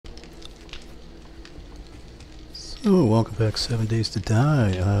Oh, welcome back 7 Days to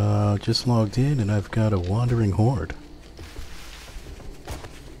Die. Just logged in and I've got a wandering horde.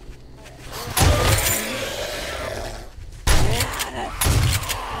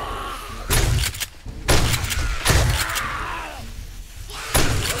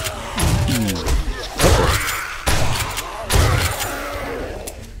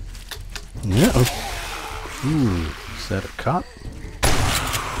 Yeah. Ooh, is that a cop?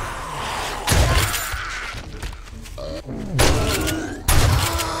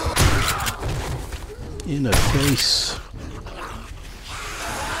 In a case.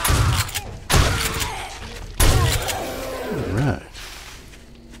 Alright.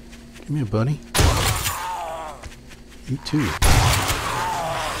 Come here, buddy. You too.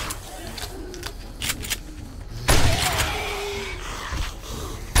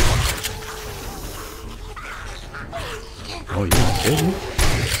 Oh, you're kidding?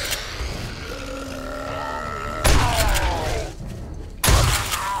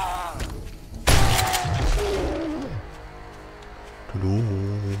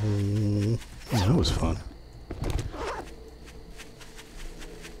 Yeah, that was fun.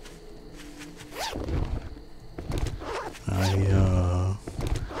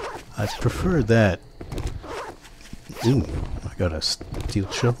 I prefer that. Ooh, I got a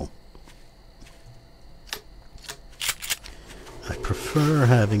steel shovel. I prefer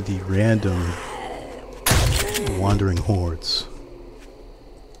having the random wandering hordes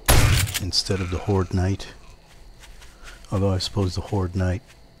instead of the horde knight. Although I suppose the horde knight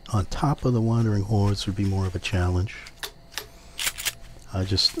on top of the wandering hordes would be more of a challenge. I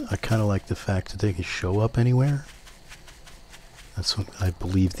kind of like the fact that they can show up anywhere. That's what I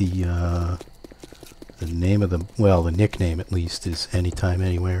believe the name of them, well, the nickname at least, is Anytime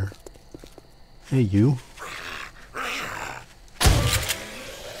Anywhere. Hey, you.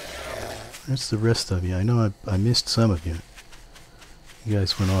 There's the rest of you. I know I missed some of you. You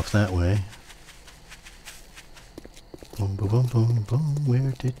guys went off that way. Boom, boom, boom, boom, boom.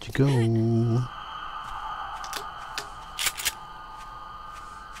 Where did you go?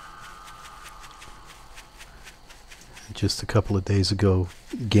 Just a couple of days ago,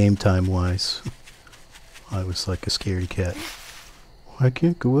 game time wise, I was like a scaredy cat. I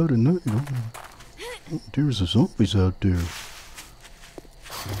can't go out at night. Oh, there's the zombies out there.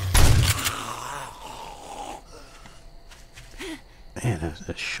 Man,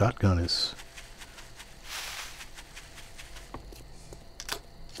 that shotgun is...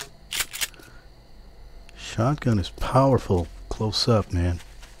 Shotgun is powerful close up, man.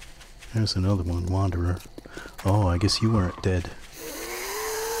 There's another one, Wanderer. Oh, I guess you weren't dead.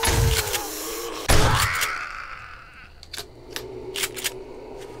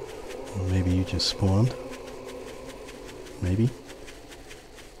 Or maybe you just spawned. Maybe.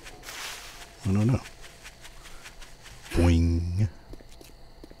 I don't know. Boing.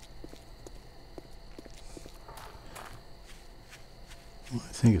 Well,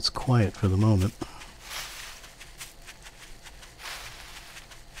 I think it's quiet for the moment.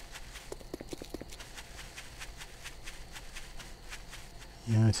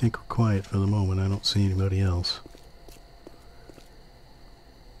 Yeah, I think we're quiet for the moment. I don't see anybody else.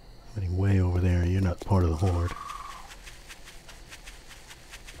 Somebody way over there. You're not part of the horde.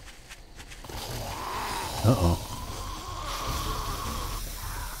 Uh-oh.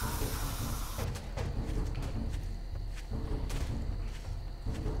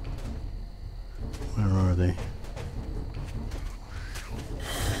 Where are they?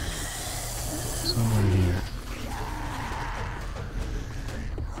 Somewhere here.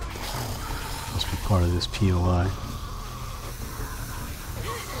 Must be part of this POI.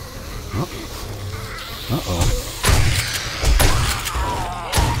 Oh. Uh-oh.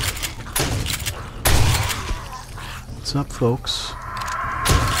 What's up, folks?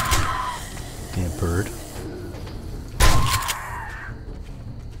 Damn bird.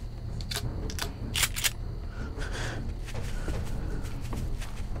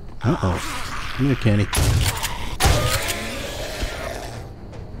 Uh-oh. Come here, Kenny.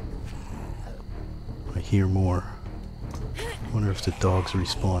 I hear more. Wonder if the dogs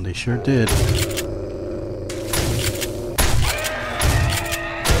respawn. They sure did.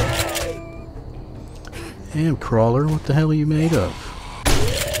 Damn, crawler, what the hell are you made of?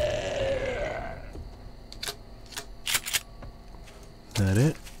 Is that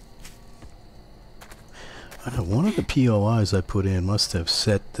it? One of the POIs I put in must have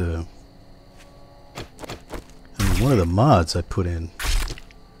set the... one of the mods I put in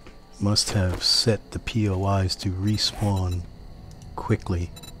must have set the POIs to respawn quickly.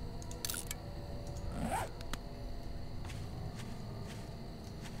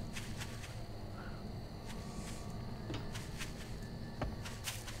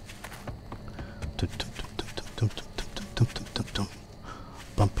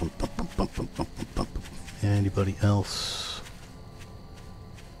 anybody else?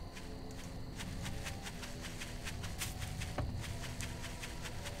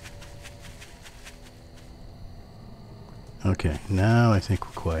 Okay, now I think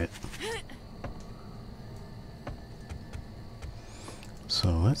we're quiet. So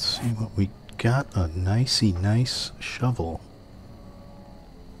let's see what we got. A nicey nice shovel.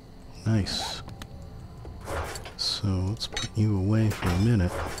 Nice. So let's put you away for a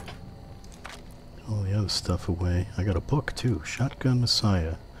minute. All the other stuff away. I got a book too. Shotgun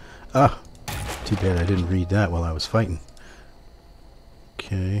Messiah. Ah! Too bad I didn't read that while I was fighting.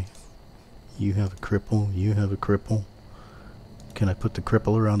 Okay. You have a cripple. You have a cripple. Can I put the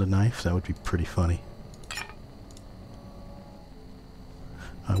cripple around a knife? That would be pretty funny.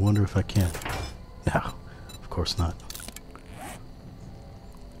 I wonder if I can. No, of course not.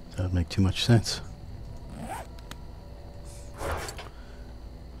 That would make too much sense.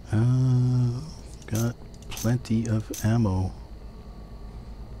 Got plenty of ammo.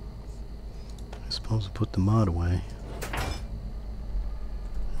 I suppose I'll put the mod away.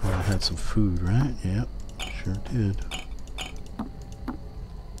 Oh, I had some food, right? Yep, sure did.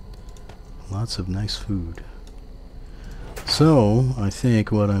 Lots of nice food. So, I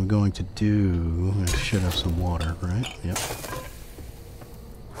think what I'm going to do, I should have some water, right? Yep.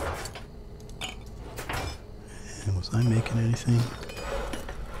 And was I making anything?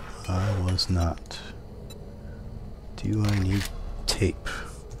 I was not. Do I need tape?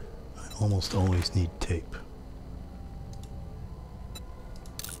 I almost always need tape.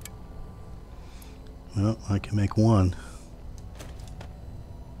 Well, I can make one.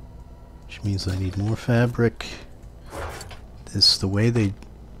 Which means I need more fabric. This, the way they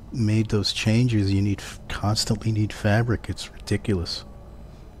made those changes, you need constantly need fabric. It's ridiculous.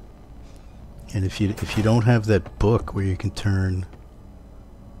 And if you don't have that book where you can turn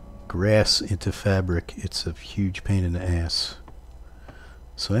grass into fabric, it's a huge pain in the ass.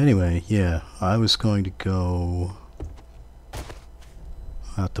 So anyway, yeah, I was going to go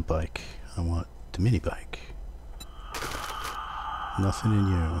not the bike. I want the mini bike. Nothing in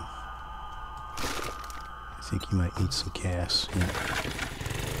you. I think you might need some gas. Yeah.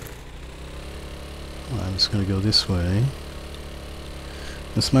 Well, I'm just going to go this way.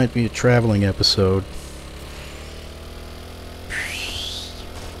 This might be a traveling episode.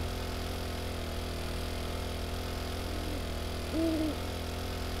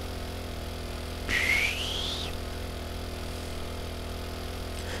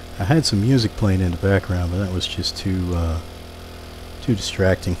 I had some music playing in the background, but that was just too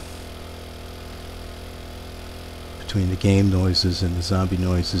distracting. Between the game noises and the zombie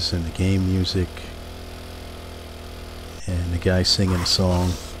noises and the game music and the guy singing a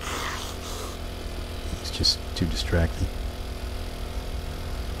song, it's just too distracting.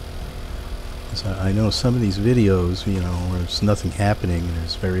 So I know some of these videos, you know, where there's nothing happening and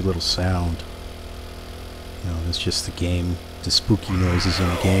there's very little sound. You know, it's just the game, the spooky noises in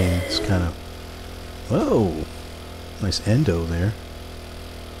the game. It's kind of, whoa, nice endo there.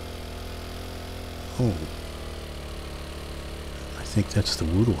 Oh, I think that's the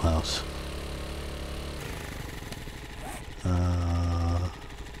Woodle house. No.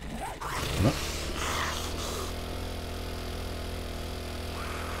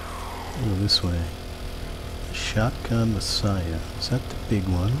 Go this way. Shotgun Messiah. Is that the big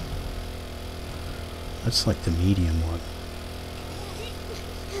one? That's like the medium one.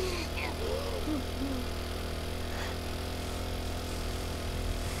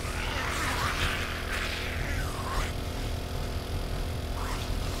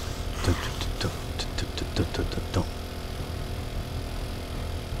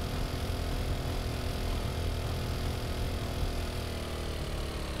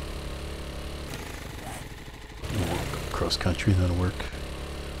 Cross country, that'll work.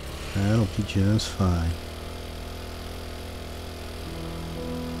 That'll be just fine.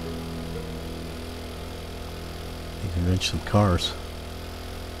 You can rent some cars.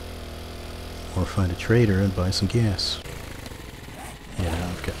 Or find a trader and buy some gas. Yeah,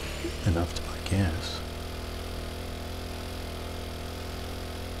 I've got enough to buy gas.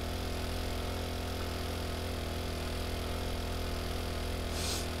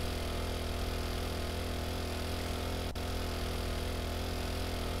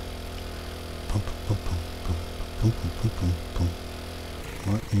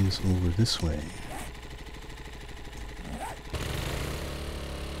 What is over this way?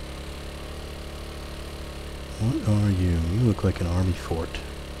 What are you? You look like an army fort.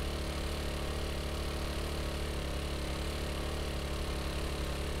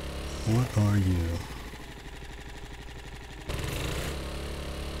 What are you?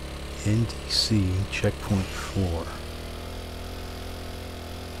 NDC checkpoint 4.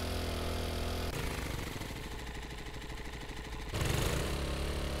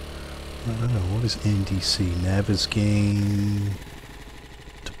 I don't know, what is NDC? Navisgain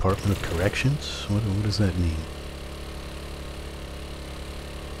Department of Corrections? What does that mean?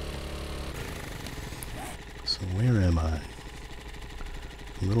 So where am I?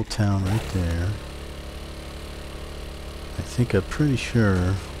 A little town right there. I think I'm pretty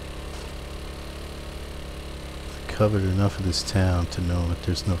sure I covered enough of this town to know that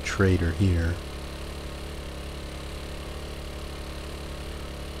there's no trader here.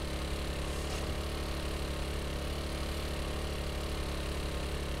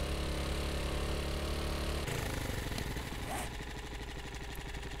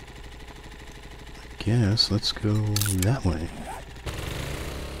 Guess let's go that way.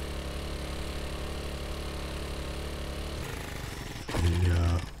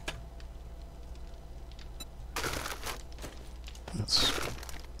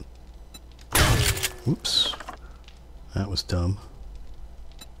 Whoops, that was dumb.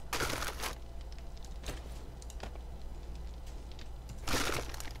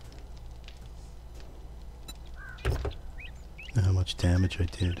 How much damage I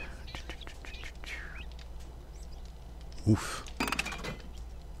did. Oof.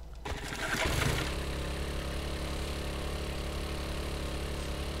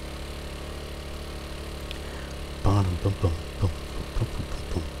 Bum bum bum bum bum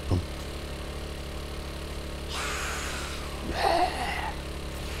bum bum.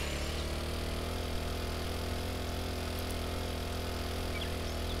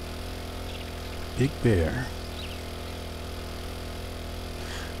 Big bear.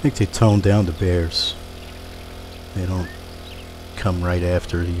 I think they toned down the bears. They don't come right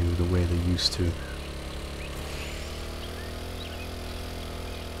after you the way they used to.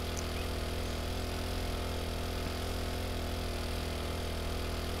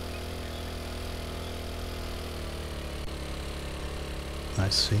 I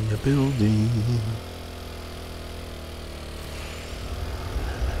see a building.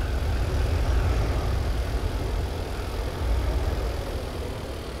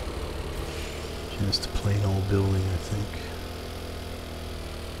 Just a plain old building, I think.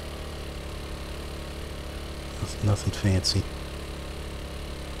 Nothing fancy.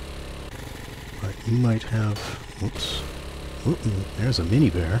 But you might have... Whoops. Ooh, there's a mini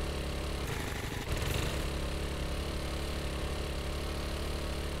bear.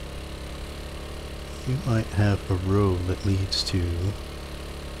 You might have a road that leads to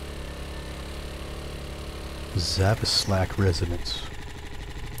Zavislak residence.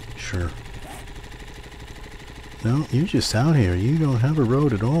 Sure. No, you're just out here. You don't have a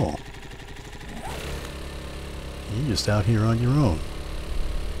road at all. You're just out here on your own.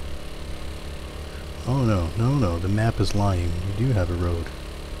 Oh no, no, no, the map is lying. You do have a road.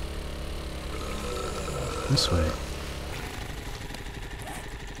 This way.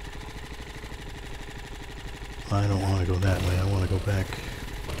 I don't want to go that way. I want to go back.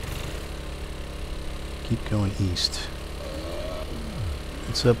 Keep going east.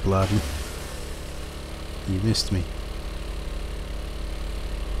 What's up, Blobby? You missed me.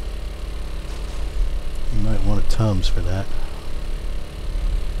 You might want a Tums for that.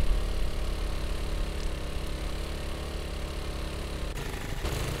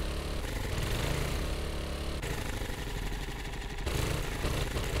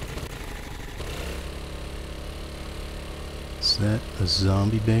 Is that a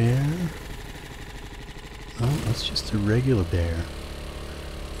zombie bear? Oh, that's just a regular bear.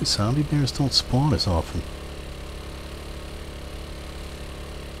 The zombie bears don't spawn as often.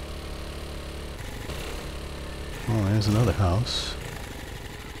 Oh, there's another house.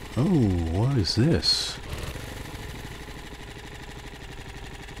 Oh, what is this?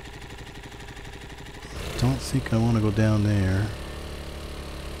 Don't think I want to go down there.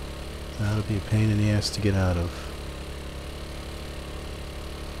 That'll be a pain in the ass to get out of.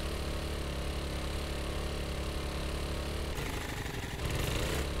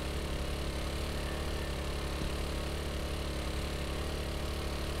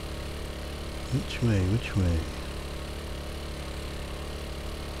 Which way? Which way?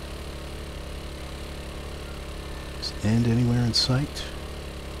 Does it end anywhere in sight?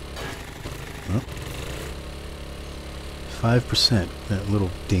 Oh. 5%, that little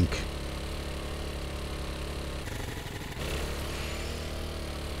dink.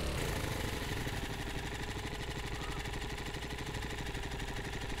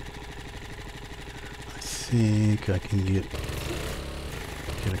 I think I can get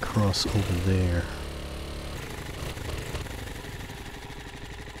across over there.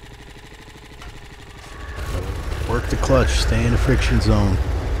 clutch. Stay in the friction zone.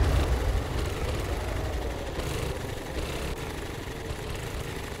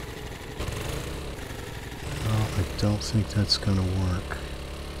 Oh, I don't think that's gonna work.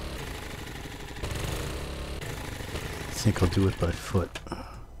 I think I'll do it by foot.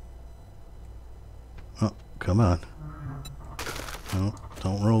 Oh, come on. No,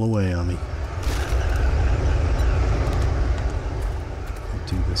 don't roll away on me. I'll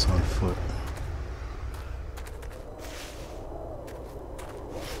do this on foot.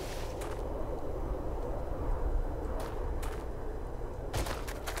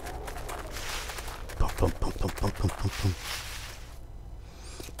 Bump, bump, bump, bump, bump, bump, bump, bump.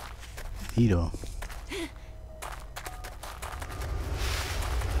 Neato.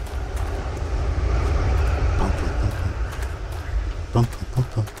 Bump, bump,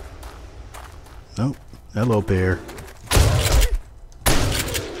 bump, bump. Nope. Hello, bear.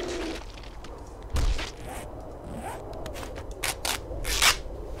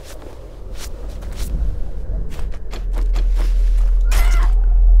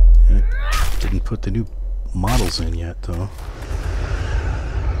 Didn't put the new models in yet, though.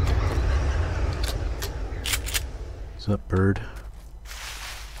 What's up, bird?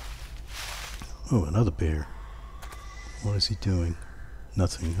 Oh, another bear. What is he doing?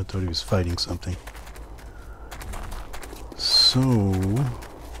 Nothing. I thought he was fighting something. So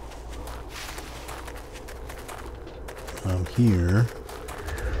I'm here.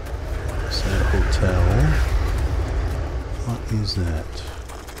 Is that a hotel? What is that?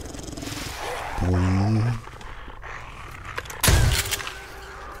 Boing.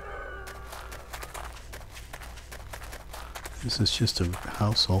 This is just a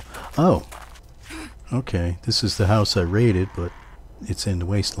household. Oh! Okay, this is the house I raided, but it's in the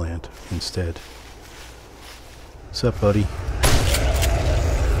Wasteland instead. What's up, buddy?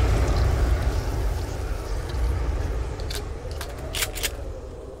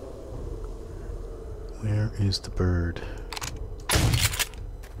 Where is the bird?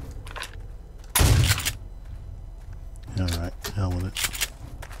 Alright, hell with it.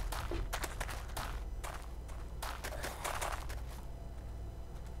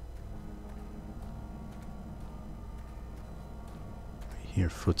 Hear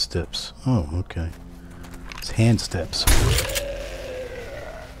footsteps. Oh, okay. It's hand steps.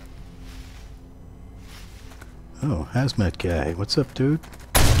 Oh, hazmat guy. What's up, dude?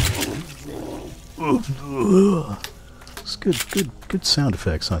 It's good sound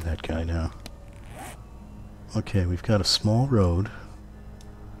effects on that guy now. Okay, we've got a small road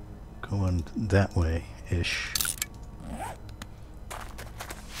going that way-ish.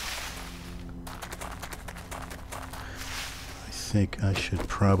 I think I should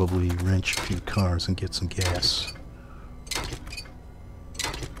probably wrench a few cars and get some gas.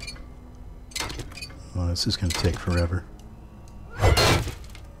 Oh, this is going to take forever.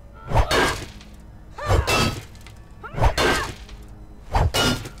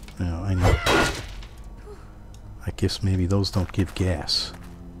 Now, I know. I guess maybe those don't give gas.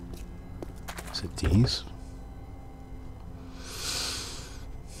 Is it these?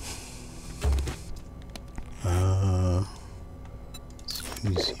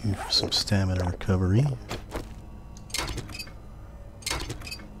 Use you for some stamina recovery.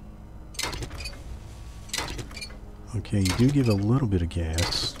 Okay, you do give a little bit of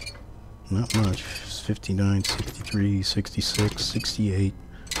gas. Not much. 59, 63, 66, 68.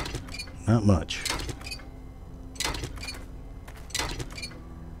 Not much.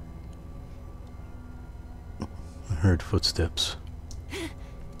 I heard footsteps.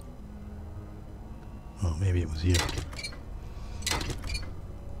 Oh, maybe it was you.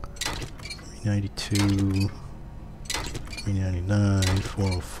 392, 399,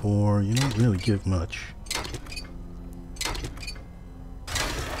 404. You don't really give much.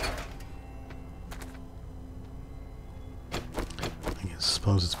 I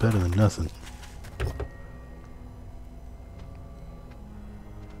suppose it's better than nothing.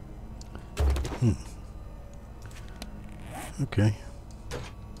 Okay.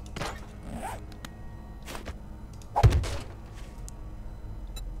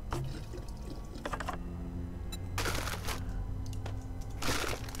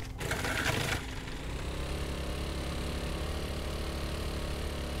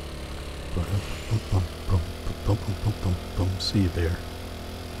 See you there.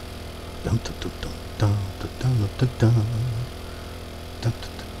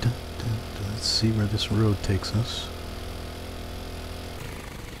 Let's see where this road takes us.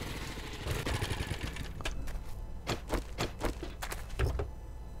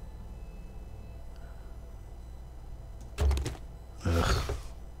 Ugh.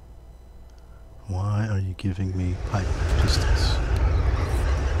 Why are you giving me pipe pistols.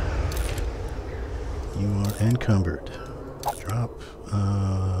 You are encumbered. Drop.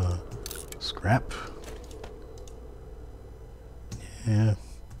 Scrap. Yeah.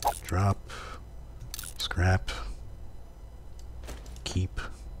 Drop. Scrap. Keep.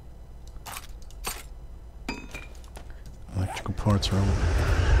 Electrical parts are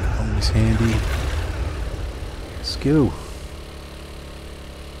always handy. Let's go.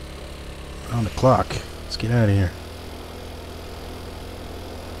 We're on the clock. Let's get out of here.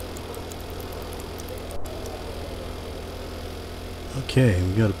 Okay,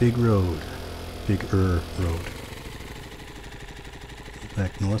 we got a big road. Bigger road.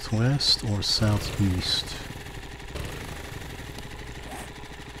 Back northwest or southeast?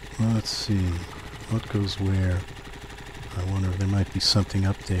 Let's see. What goes where? I wonder if there might be something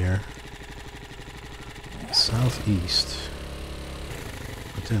up there. Southeast.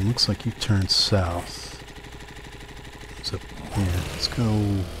 But then it looks like you turned south. So, yeah, let's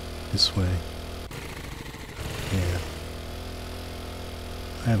go this way. Yeah.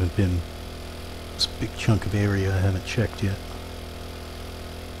 I haven't been... This big chunk of area I haven't checked yet.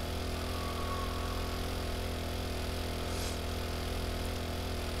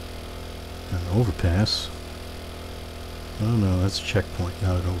 An overpass. Oh no, that's a checkpoint,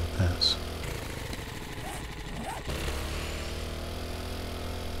 not an overpass.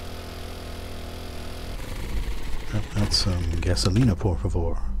 That's some gasolina, por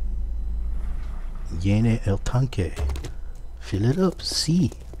favor. Llene el tanque. Fill it up,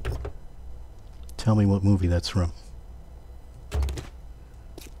 see. Tell me what movie that's from.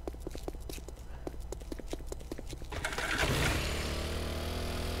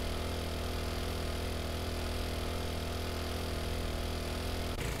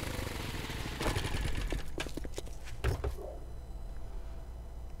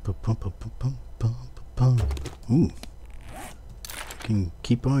 Ooh. You can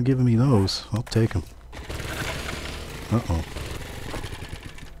keep on giving me those. I'll take them. Uh-oh.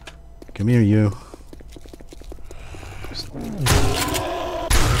 Come here, you. I'm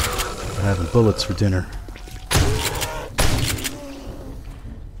having bullets for dinner.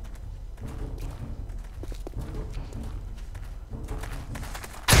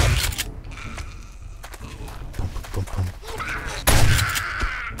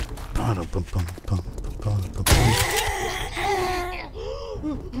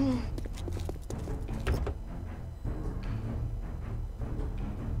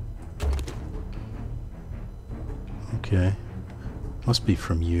 Okay. Must be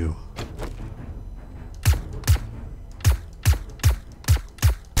from you.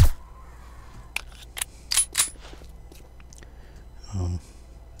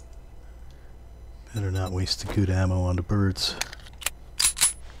 Better not waste the good ammo on the birds.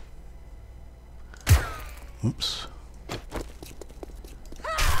 Oops.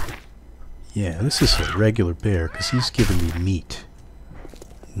 Yeah, this is a regular bear because he's giving me meat,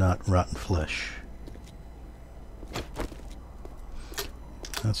 not rotten flesh.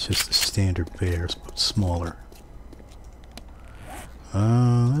 That's just the standard bears, but smaller.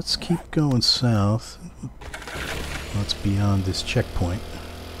 Let's keep going south. What's beyond this checkpoint?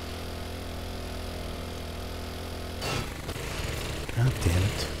 God damn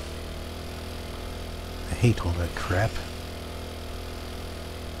it. I hate all that crap.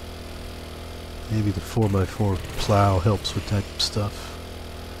 Maybe the 4x4 plow helps with that stuff.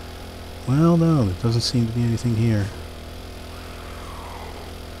 Well, no, there doesn't seem to be anything here.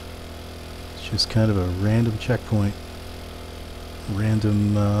 It's just kind of a random checkpoint.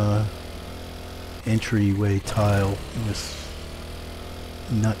 Random entryway tile with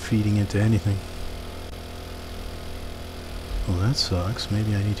not feeding into anything. Well, that sucks.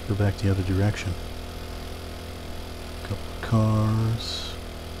 Maybe I need to go back the other direction. Couple of cars.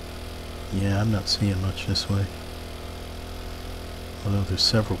 Yeah, I'm not seeing much this way. Although there's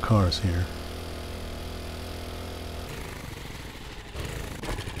several cars here.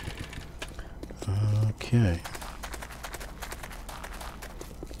 Okay.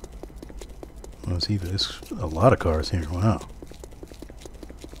 Well, there's a lot of cars here. Wow.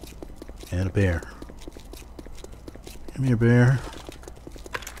 And a bear. Come here, bear.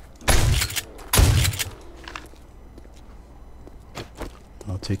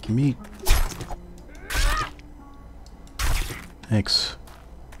 I'll take your meat. Thanks.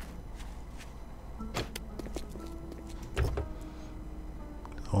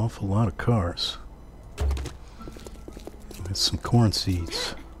 Awful lot of cars. With some corn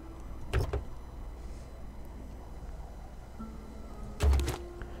seeds.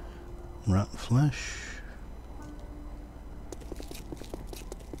 Rotten flesh.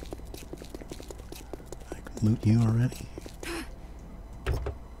 I loot you already?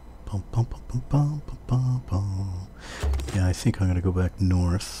 Bum, bum, bum, bum, bum, bum, bum. Yeah, I think I'm gonna go back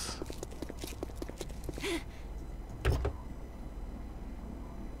north.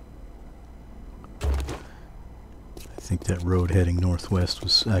 I think that road heading northwest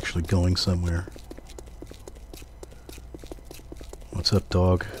was actually going somewhere. What's up,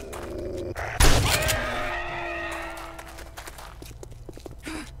 dog?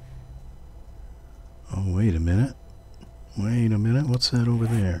 Oh, wait a minute. Wait a minute, what's that over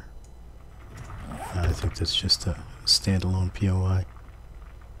there? I think that's just a standalone POI.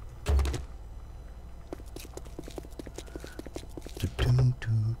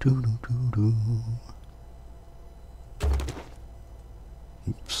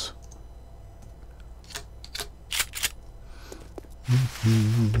 Oops.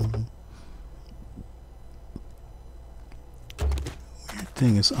 Weird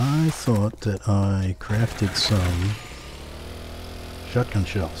thing is, I thought that I crafted some shotgun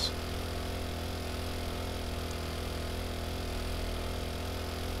shells.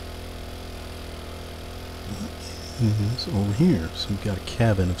 It's over here, so we've got a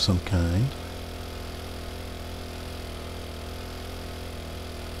cabin of some kind.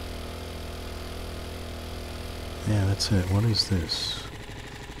 Yeah, that's it. What is this?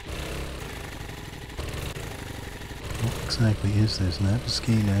 What exactly is this?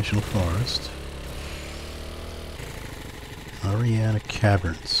 Nabiscay National Forest. Ariana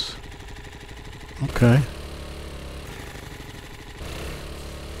Caverns. Okay.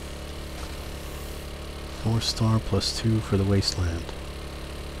 Four-star +2 for the Wasteland.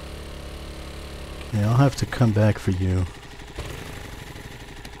 Okay, I'll have to come back for you.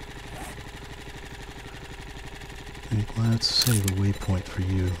 I think let's save a waypoint for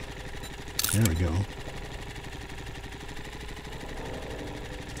you. There we go.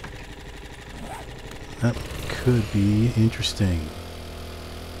 That could be interesting.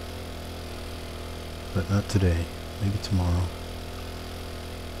 But not today. Maybe tomorrow.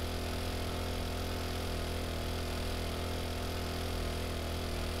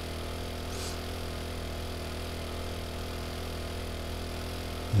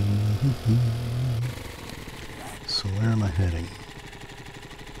 So where am I heading?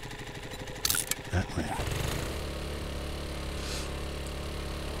 That way.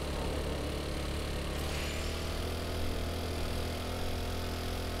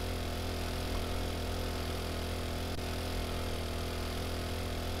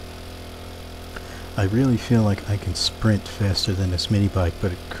 I really feel like I can sprint faster than this mini bike,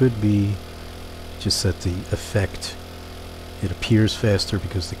 but it could be just that the effect, it appears faster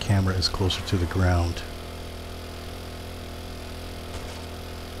because the camera is closer to the ground.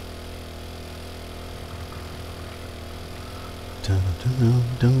 Dun, dun,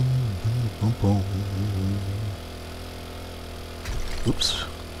 dun, dun, dun, oops.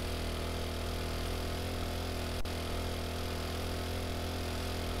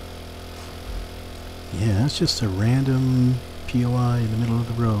 Yeah, that's just a random POI in the middle of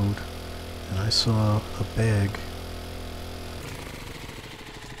the road, and I saw a bag.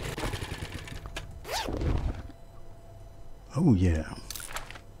 Oh yeah.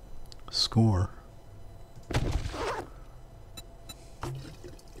 Score.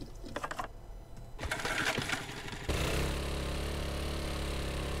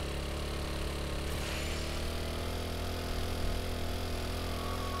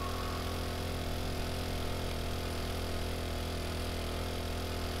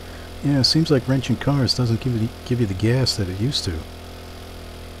 Yeah, it seems like wrenching cars doesn't give you the gas that it used to.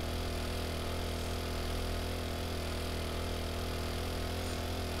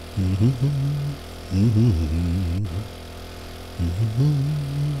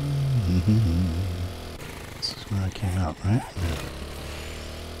 This is where I came out, right? Yeah.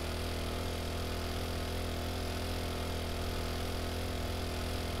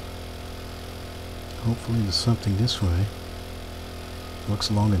 Hopefully there's something this way.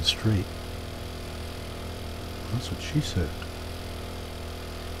 Looks long and straight. That's what she said.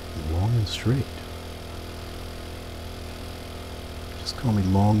 Long and straight. Just call me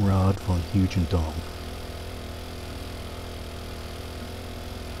Long Rod von Hugendong.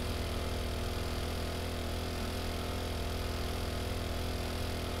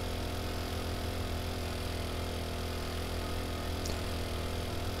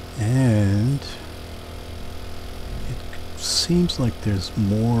 And it seems like there's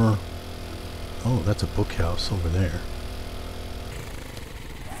more. Oh, that's a bookhouse over there.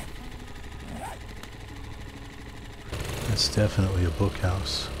 That's definitely a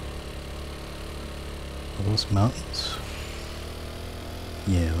bookhouse. Are those mountains?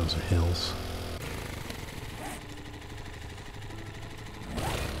 Yeah, those are hills.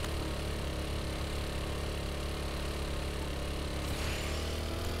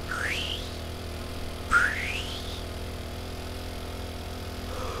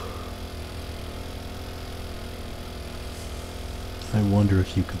 wonder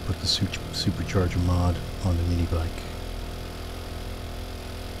if you could put the supercharger mod on the mini bike.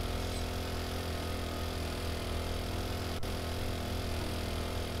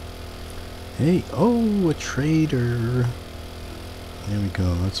 Hey, oh, a trader. There we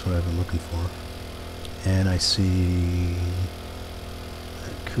go, that's what I've been looking for. And I see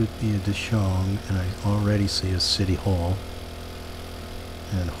that could be a Deshong, and I already see a City Hall.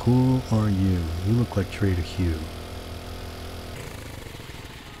 And who are you? You look like Trader Hugh.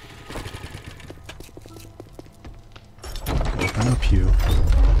 Open up, Hugh.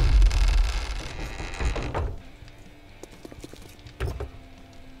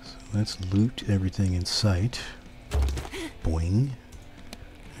 So let's loot everything in sight. Boing.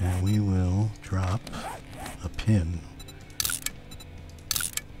 And we will drop a pin.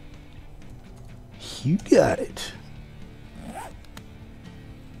 You got it.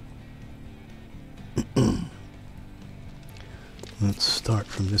 Let's start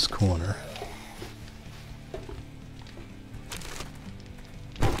from this corner.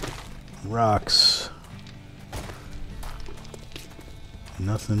 Rocks.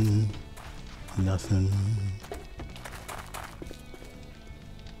 Nothing. Nothing.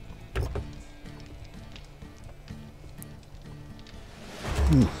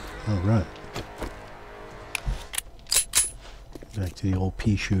 All right. Back to the old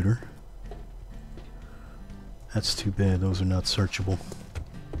pea shooter. That's too bad, those are not searchable.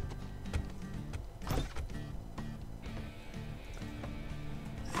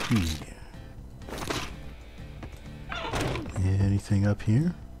 Anything up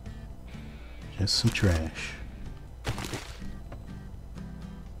here? Just some trash.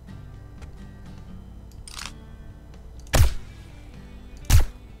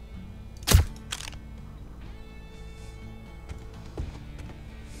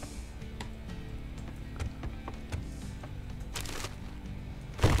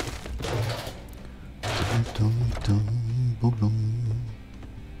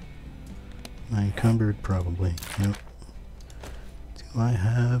 Encumbered, probably. Yep. Do I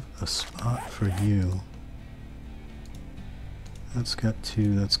have a spot for you? That's got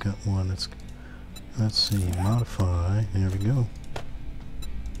two, that's got one. Let's see, modify. There we go.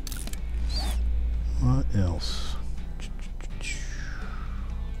 What else?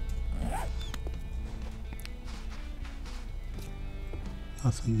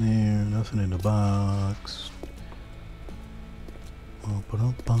 Nothing there, nothing in the box.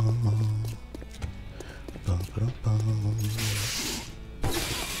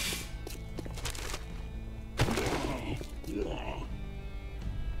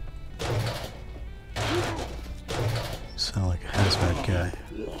 Sound like a hazmat guy.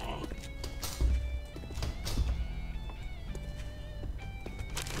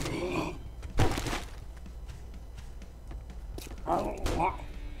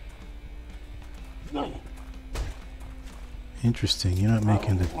 Interesting, you're not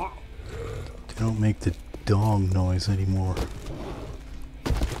making the... They don't make the dong noise anymore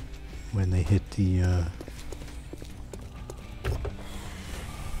when they hit the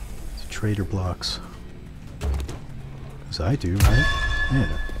trader blocks. Because I do, right?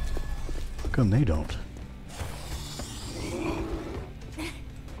 Yeah. How come they don't?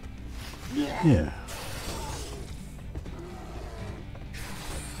 Yeah.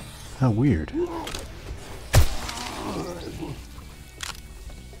 How weird.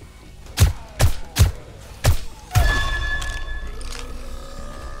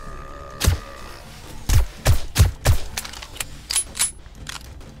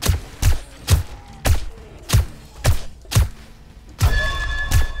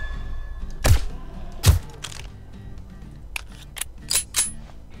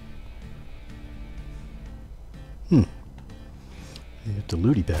 You get the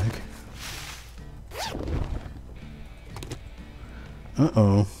looty bag.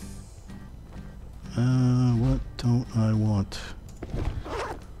 Uh-oh. What don't I want?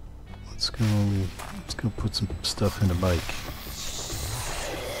 Let's go put some stuff in the bike.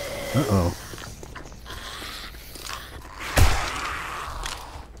 Uh-oh.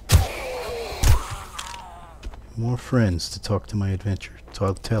 More friends to talk to my adventure.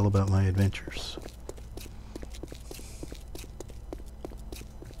 Tell about my adventures.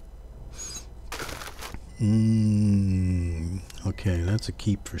 Okay, that's a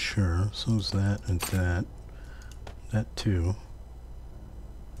keep for sure. So's that and that. That too.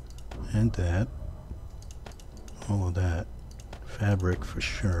 And that. All of that. Fabric for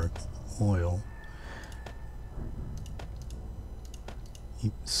sure. Oil.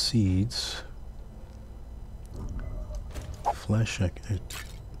 Eat seeds. Flesh.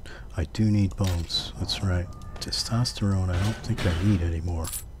 I do need bones. That's right. Testosterone I don't think I need anymore.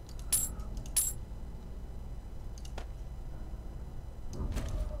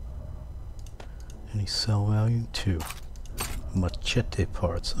 Any sell value? 2. Machete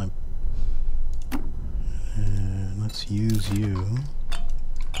parts. Let's use you.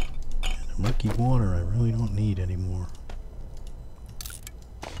 And murky water I really don't need anymore.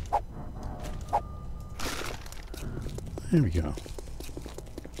 There we go.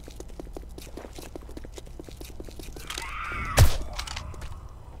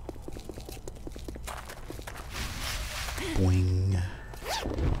 Boing.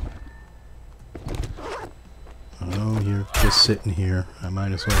 Oh, you're just sitting here. I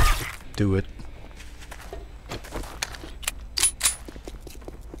might as well do it.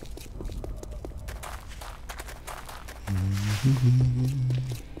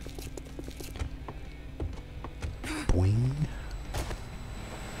 Boing.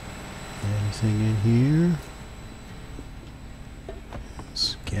 Anything in here?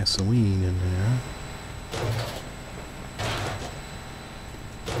 There's gasoline in there.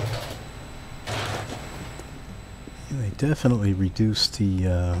 Yeah, they definitely reduce the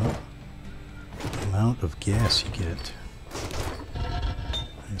amount of gas you get.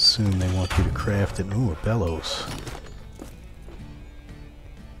 I assume they want you to craft it. Ooh, a bellows.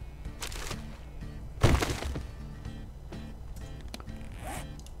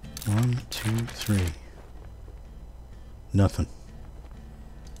 One, two, three. Nothing.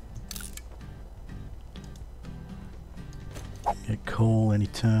 Get coal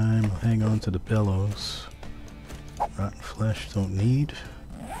anytime. I'll hang on to the bellows. Rotten flesh don't need.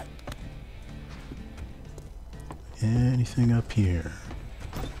 Anything up here?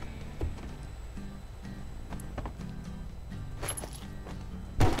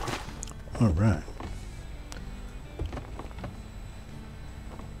 All right.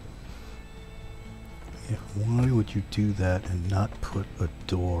 Yeah, why would you do that and not put a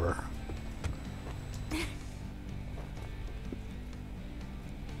door?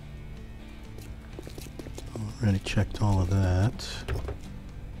 Already checked all of that.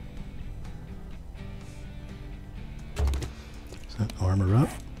 Is that armor up?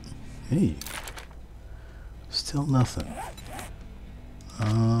 Hey, still nothing.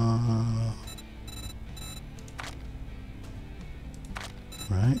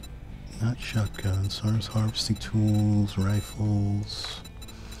 Right? Not shotguns. Harvesting tools, rifles,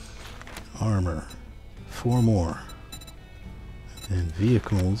 armor. 4 more. And then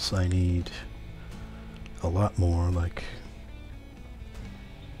vehicles, I need a lot more, like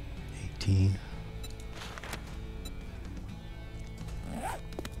 18.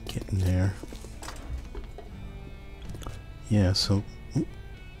 Getting there. Yeah, so wait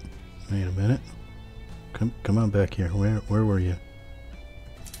a minute. Come on back here. Where were you?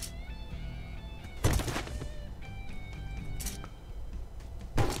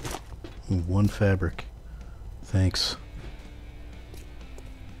 Ooh, 1 fabric. Thanks.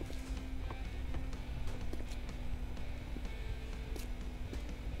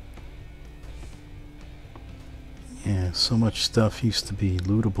 Yeah, so much stuff used to be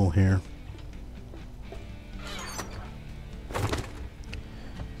lootable here.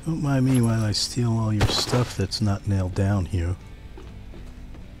 Don't mind me while I steal all your stuff that's not nailed down here.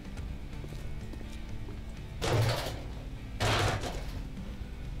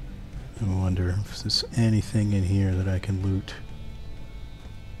 I wonder if there's anything in here that I can loot.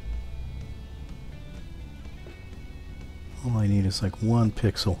 All I need is like 1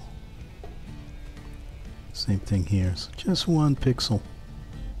 pixel. Same thing here, so just 1 pixel.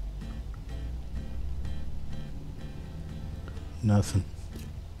 Nothing.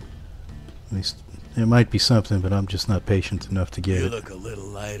 At least there might be something, but I'm just not patient enough to get it. You look a little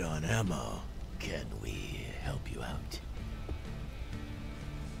light on ammo. Can we help you out?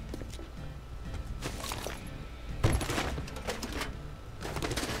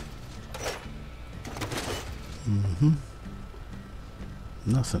 Mm-hmm.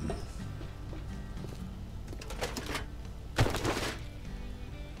 Nothing.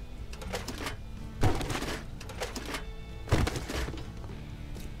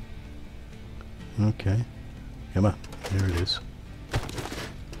 Okay. Come on. There it is.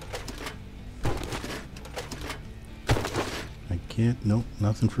 I can't. Nope.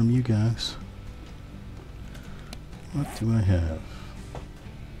 Nothing from you guys. What do I have?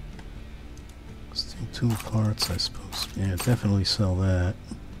 Steel tool parts, I suppose. Yeah, definitely sell that.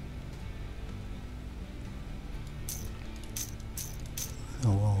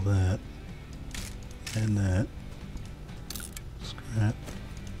 Sell all that. And that. Scrap.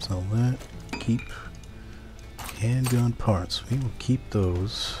 Sell that. Keep handgun parts. We will keep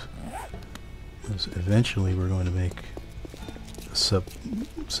those. 'Cause eventually we're going to make a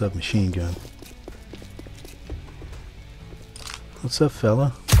submachine gun. What's up,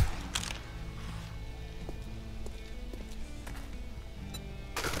 fella?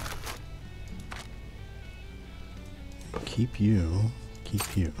 Keep you,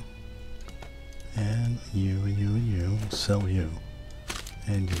 and you, and you, and you. Sell you,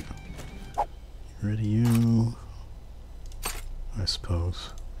 and you. Get rid of you, I suppose.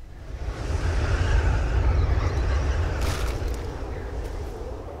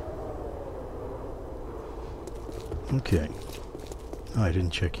 Okay. Oh, I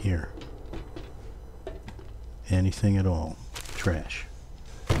didn't check here. Anything at all. Trash.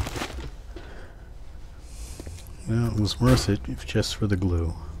 Well, it was worth it if just for the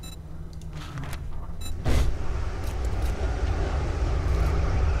glue. You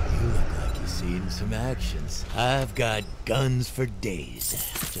look like you've seen some actions. I've got guns for days.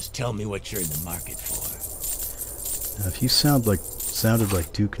 Just tell me what you're in the market for. Now, if you sounded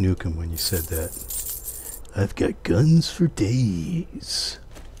like Duke Nukem when you said that. I've got guns for days.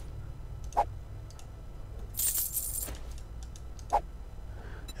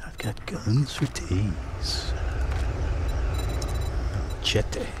 I've got guns for days.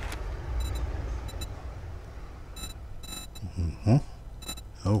 Machete.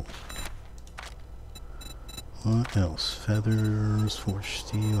 Oh. What else? Feathers, forged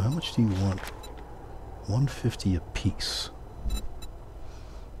steel. How much do you want? 150 a piece.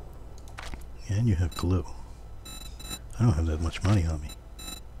 And you have glue. I don't have that much money on me.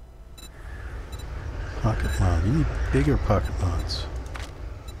 Pocket mod. You need bigger pocket mods.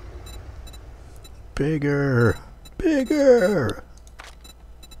 Bigger! Bigger!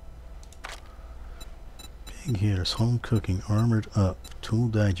 Big hitters. Home cooking. Armored up. Tool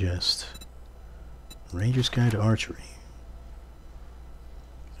digest. Ranger's Guide to Archery.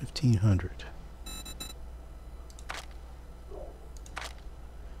 1500.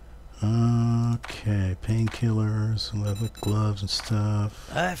 Okay, painkillers, leather gloves and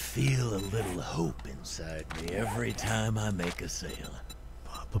stuff. I feel a little hope inside me every time I make a sale.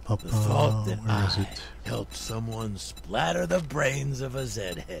 The thought that I helped someone splatter the brains of a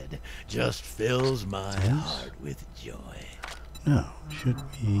Zed-head just fills my heart with joy. No, should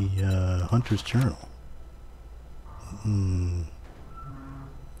be Hunter's Journal.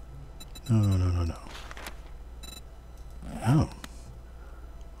 No. Oh.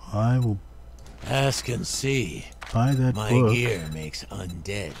 I will ask and see. Buy that My book. gear makes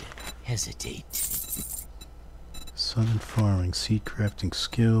undead hesitate. Sun and farming, seed crafting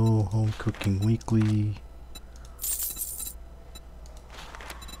skill, home cooking weekly.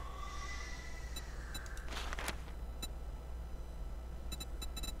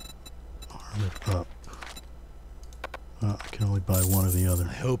 Armored up. Oh, I can only buy one or the other.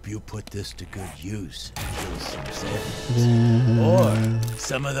 I hope you put this to good use. Kill some Zeds. Or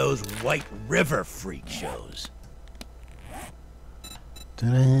some of those White River freak shows.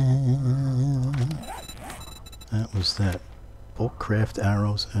 That was that. Bulk craft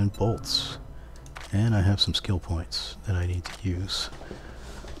arrows and bolts. And I have some skill points that I need to use.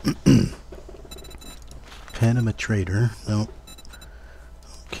 Panama Trader. Nope.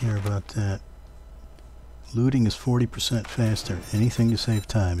 Don't care about that. Looting is 40% faster. Anything to save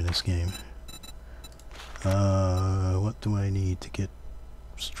time in this game. What do I need to get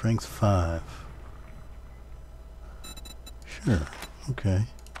strength 5? Sure. Okay.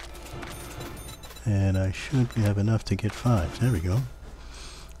 And I should have enough to get 5. There we go.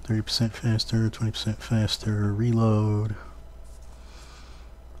 30% faster, 20% faster, reload.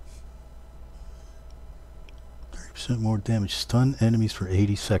 30% more damage. Stun enemies for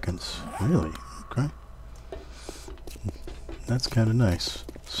 80 seconds. Really? Okay. That's kind of nice.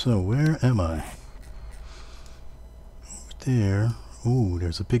 So, where am I? Over there. Ooh,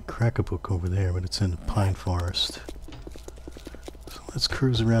 there's a big crack-a-book over there, but it's in the pine forest. So let's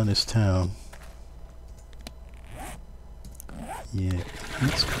cruise around this town. Yeah,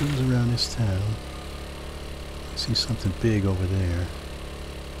 let's cruise around this town. I see something big over there.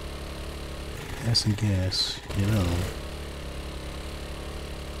 Gas and gas, you know.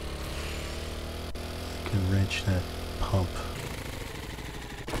 I can wrench that pump.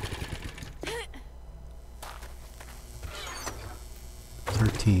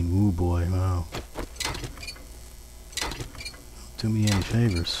 Ooh boy, wow. Don't do me any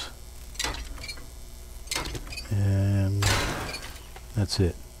favors. And that's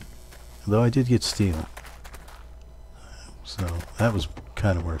it. Although I did get steel. So that was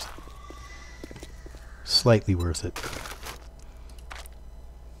kind of worth it. Slightly worth it.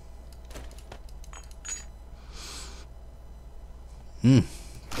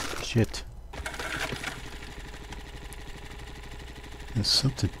 Shit. There's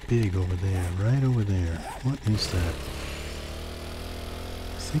something big over there, right over there. What is that?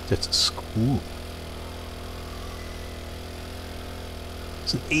 I think that's a school.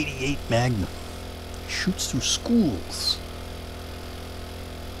 It's an 88 Magnum. Shoots through schools.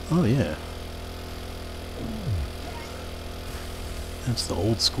 Oh yeah. That's the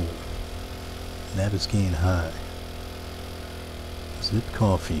old school. And that is gain high. Zip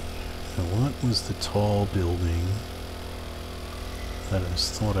coffee. Now what was the tall building that I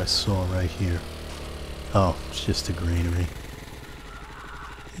just thought I saw right here? Oh, it's just a granary.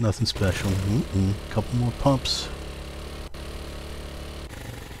 Nothing special. Couple more pumps.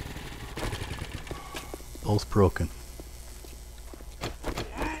 Both broken.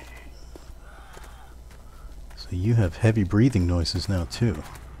 So you have heavy breathing noises now too.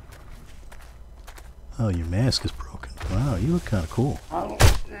 Oh, your mask is broken. Wow, you look kind of cool.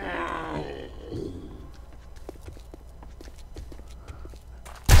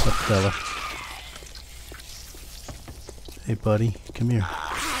 What's up, fella? Hey, buddy, come here.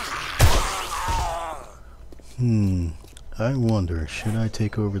 I wonder, should I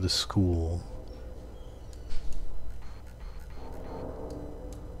take over the school?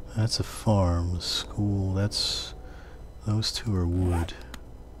 That's a farm. The school, that's... those two are wood.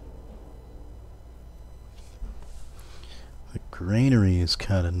 The granary is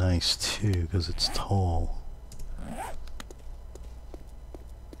kind of nice too, because it's tall.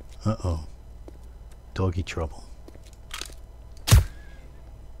 Uh-oh. Doggy trouble.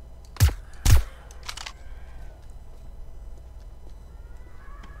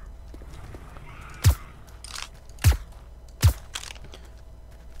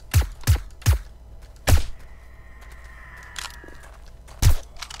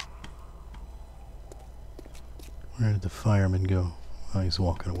 Where did the fireman go? Oh, he's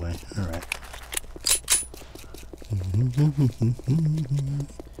walking away. Alright.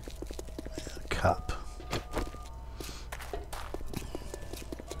 Cop.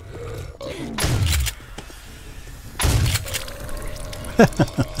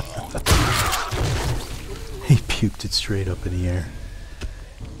 He puked it straight up in the air.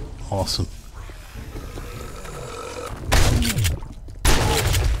 Awesome.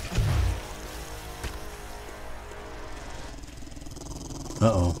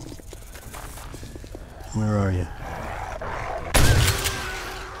 Uh-oh. Where are you?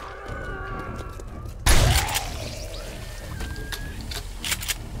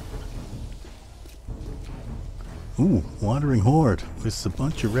 Ooh, wandering horde with a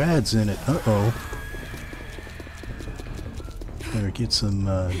bunch of rads in it. Uh-oh. Better get some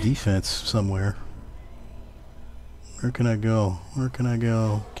defense somewhere. Where can I go? Where can I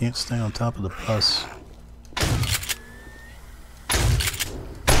go? Can't stay on top of the bus.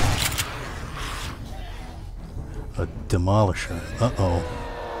 A demolisher. Uh-oh.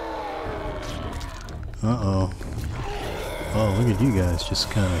 Uh-oh. Oh, look at you guys just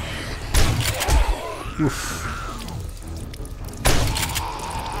kind of... Oof.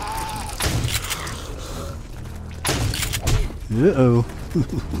 Uh-oh.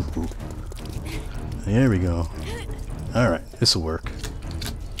 There we go. Alright, this'll work.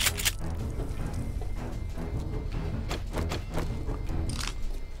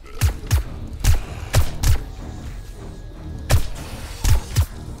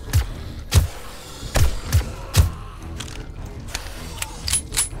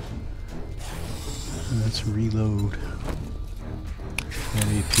 Let's reload that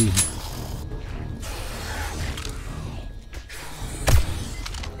AP.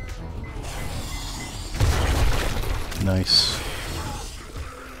 Nice.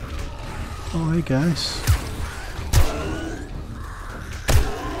 Oh, hey guys.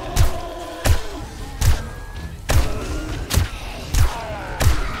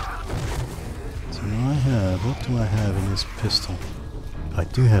 So what do I have in this pistol? I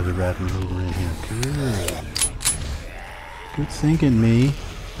do have the rat remover in here. Good. Good thinking, me.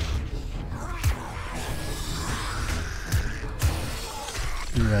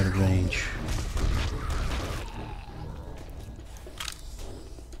 You're out of range.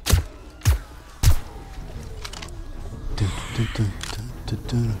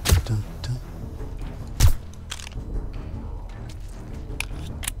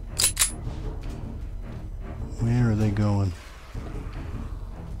 Where are they going?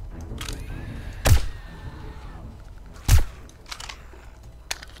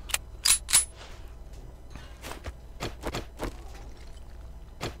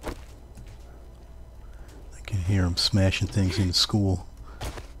 I can hear them smashing things in the school.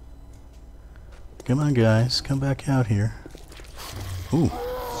 Come on, guys, come back out here. Ooh.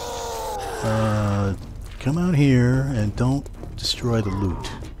 Come out here and don't destroy the loot.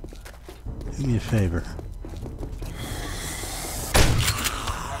 Do me a favor.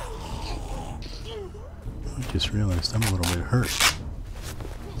 I just realized I'm a little bit hurt.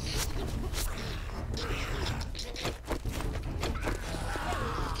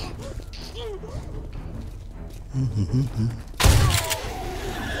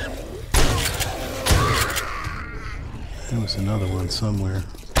 There was another one somewhere.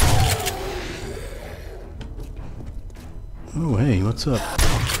 Oh, hey, what's up?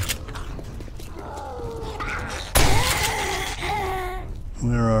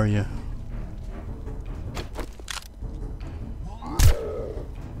 Where are you?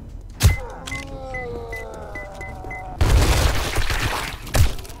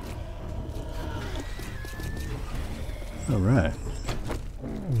 All right.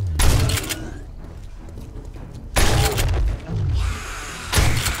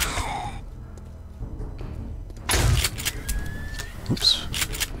 Oops.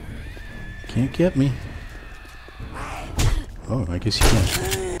 Can't get me. Oh, I guess you can.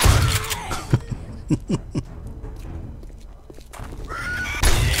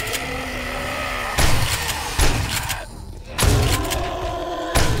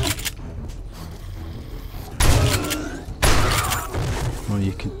 Well,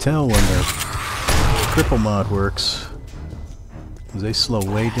 you can tell when the cripple mod works, 'cause they slow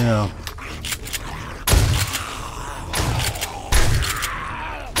way down.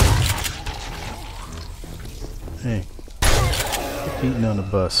 Hey, quit beating on the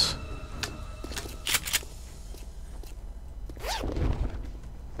bus.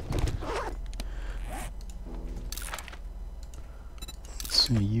 Let's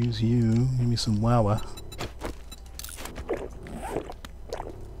see, use you. Give me some wawa.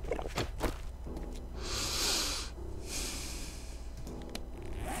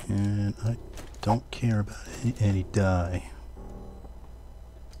 And I don't care about any dye.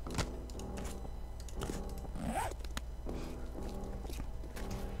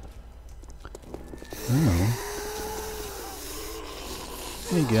 Oh.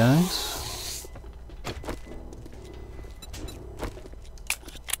 Hey guys.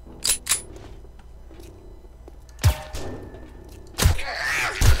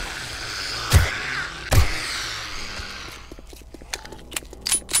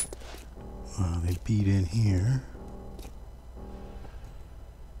 They beat in here.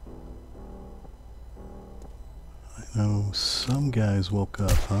 I know some guys woke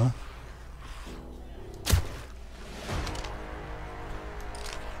up, huh?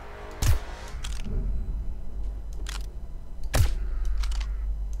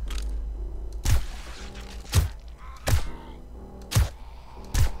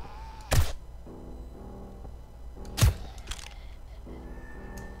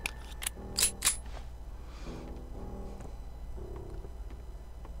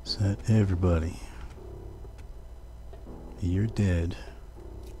 Is that everybody? You're dead.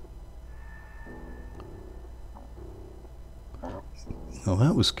 Well,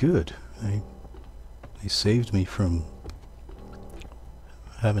 that was good. They saved me from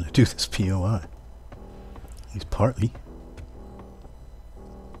having to do this POI. At least partly.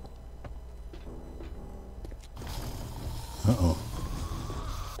 Uh-oh.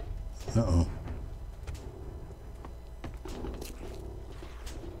 Uh-oh.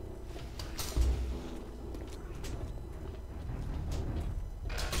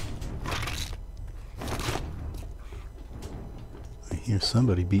 I hear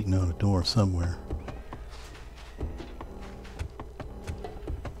somebody beating on a door somewhere.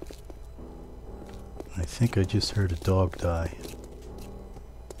 I think I just heard a dog die.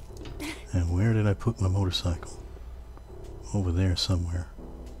 And where did I put my motorcycle? Over there somewhere.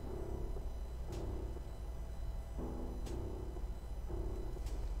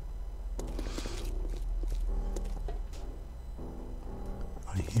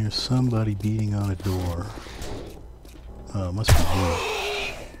 I hear somebody beating on a door. Oh, it must be me.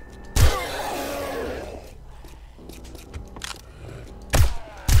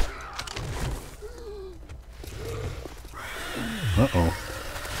 Uh-oh.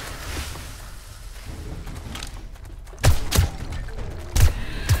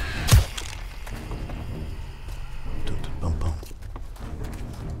 Bum-bum.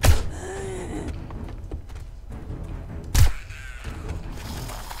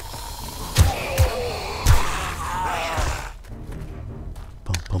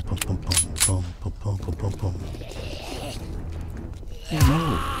 Bum-bum-bum-bum-bum-bum-bum-bum-bum. Oh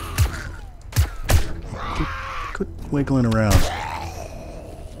no. Quit wiggling around.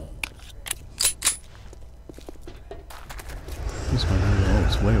 Where's my radio? Oh,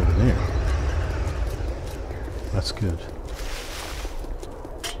 it's way over there. That's good.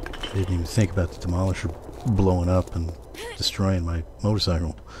 I didn't even think about the demolisher blowing up and destroying my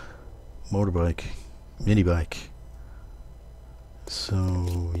motorcycle, motorbike, mini bike.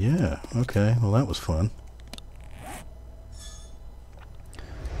 So yeah, okay, well that was fun.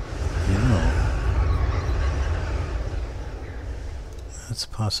 You know, that's a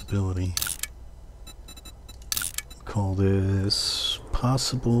possibility. Call this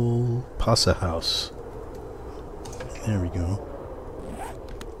possible Pasa House. There we go.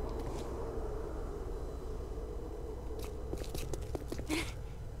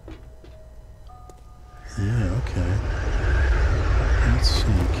 Yeah, okay. Let's see,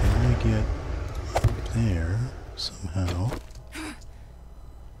 can I get up there somehow?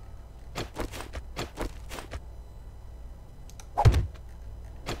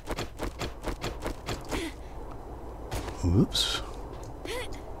 Whoops.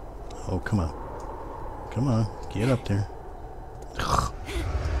 Oh, come on. Come on, get up there. Ugh.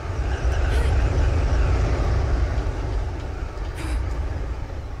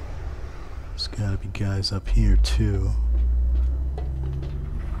 There's gotta be guys up here too.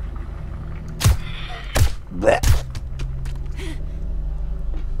 Blech.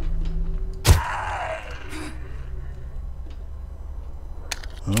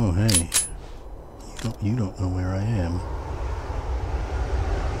 Oh, hey. You don't know where I am.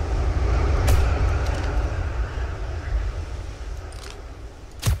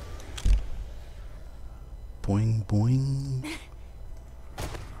 Boing, boing.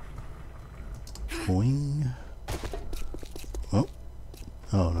 Boing. Oh.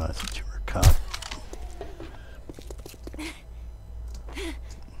 Oh, no, I thought you were a cop.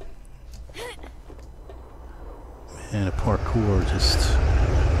 Man, a parkour just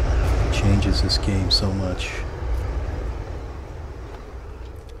changes this game so much.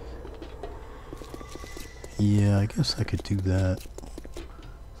 Yeah, I guess I could do that.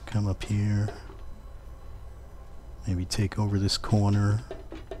 Come up here. Maybe take over this corner.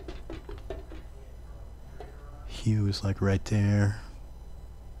 Hugh is like right there.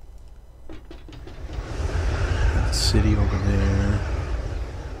 Got the city over there.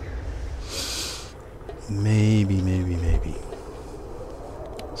 Maybe.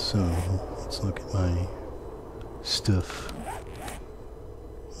 So, let's look at my stuff.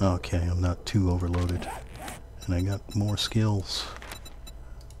 Okay, I'm not too overloaded. And I got more skills.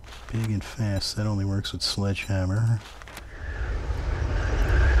 Big and fast, that only works with sledgehammer.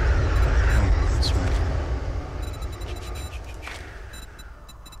 Oh, that's right.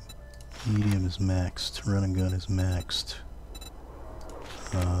 Medium is maxed, run and gun is maxed.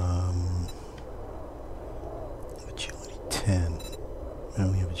 Agility 10. I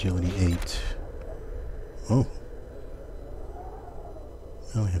only have agility 8. Oh.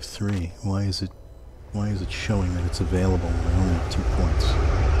 I only have 3. Why is it showing that it's available when I only have 2 points?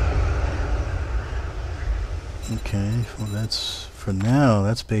 Okay, well that's, for now,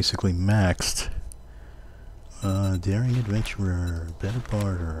 that's basically maxed. Daring Adventurer, Better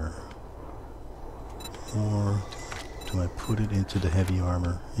Barter. Or do I put it into the heavy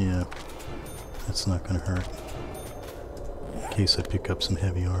armor? Yeah, that's not gonna hurt. In case I pick up some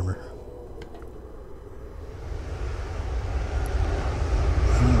heavy armor.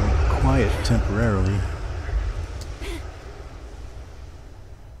 Quiet temporarily.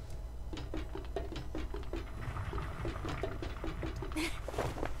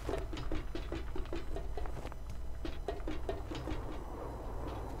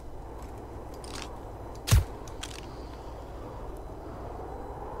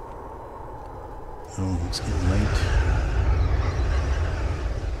 Oh, it's getting late.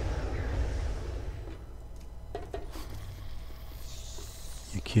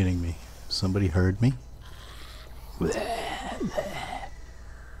 You're kidding me. Somebody heard me?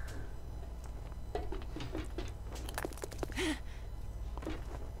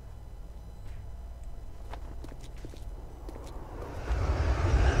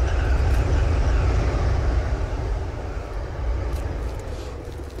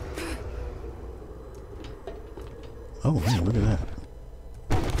 Oh, hey, look at that.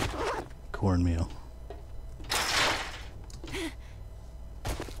 Cornmeal.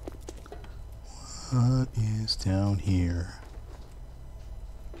 What is down here?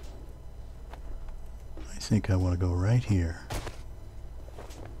 I think I want to go right here.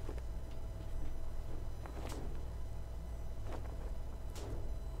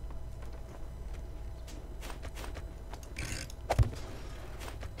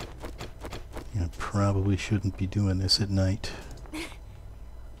 I probably shouldn't be doing this at night.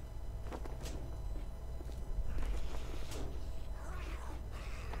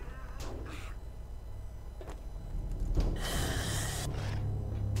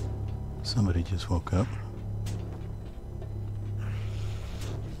 Somebody just woke up.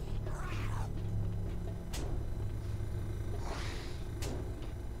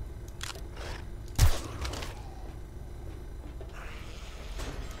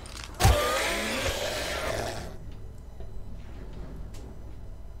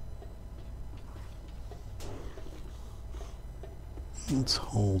 Let's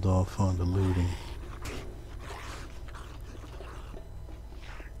hold off on the looting.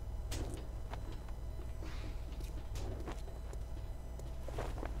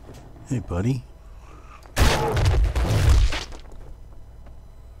 Hey, buddy.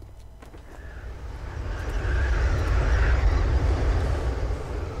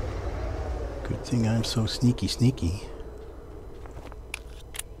 Good thing I'm so sneaky.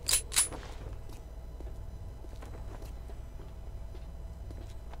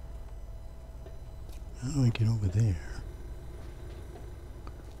 How do I get over there?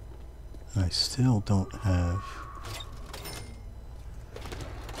 I still don't have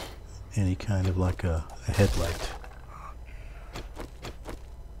any kind of like a headlight.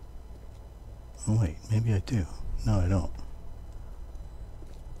 Oh wait, maybe I do. No, I don't.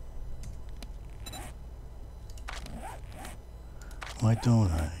 Why don't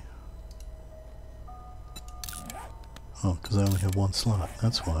I? Oh, because I only have one slot.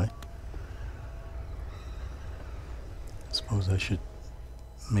 That's why. I suppose I should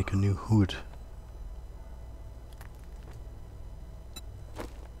make a new hood.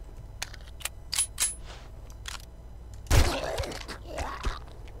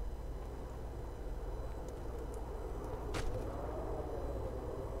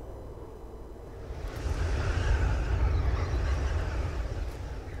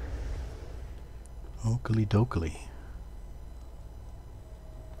 Oakley dokley.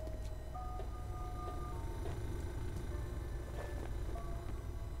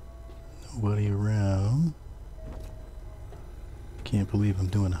 Nobody around. Can't believe I'm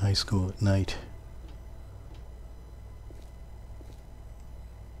doing high school at night.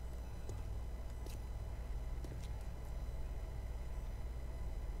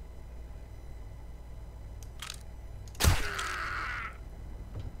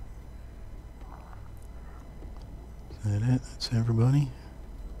 Is that it? That's everybody?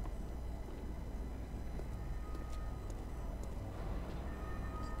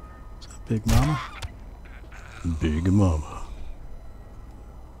 Is that Big Mama? Big Mama.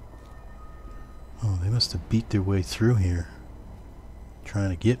 Oh, they must have beat their way through here,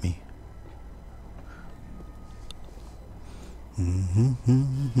 trying to get me.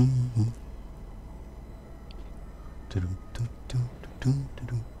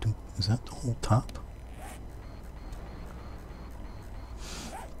 Is that the whole top?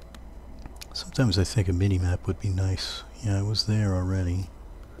 Sometimes I think a mini-map would be nice. Yeah, I was there already.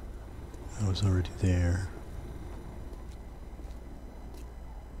 I was already there.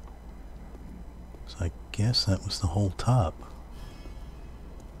 So I guess that was the whole top.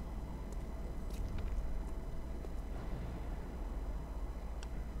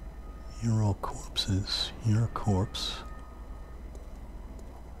 You're all corpses. You're a corpse.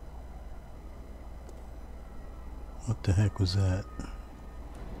 What the heck was that?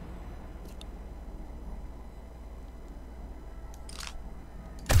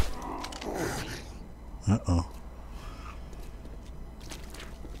 Uh-oh.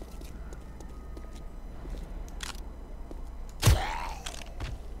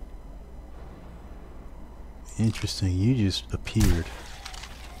 Interesting, you just appeared.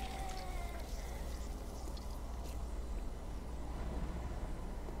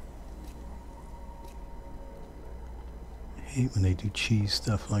 I hate when they do cheese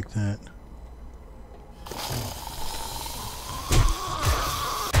stuff like that.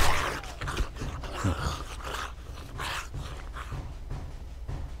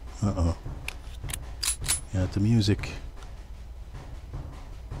 Uh-oh. Got the music.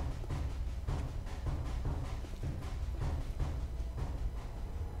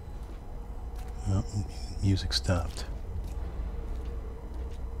 Oh, music stopped.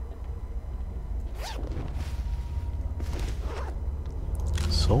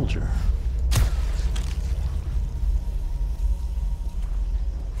 Soldier.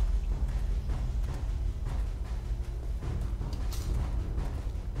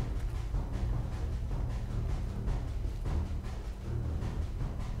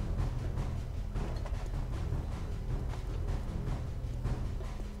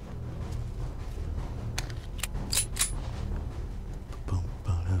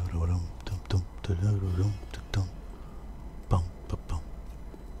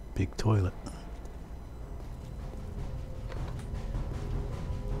 Big toilet.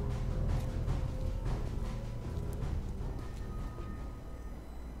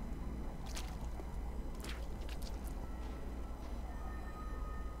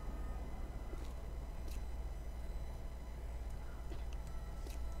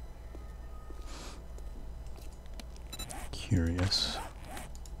 curious.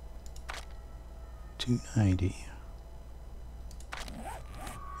 290.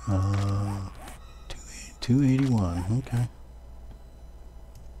 281. Okay.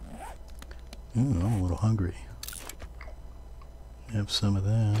 Ooh, I'm a little hungry. Have some of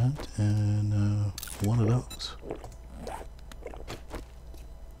that and one of those.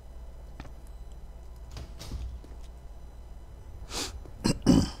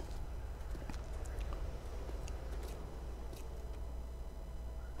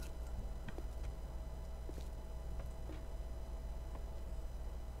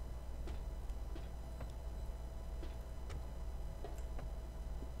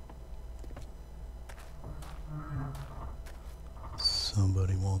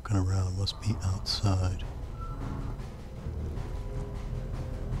 Somebody walking around, must be outside.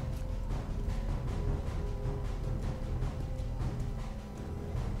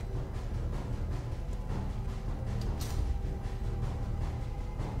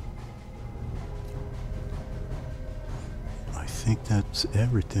 I think that's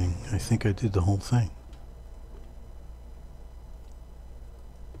everything. I think I did the whole thing.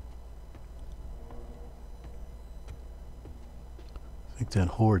 I think that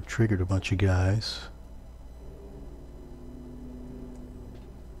horde triggered a bunch of guys.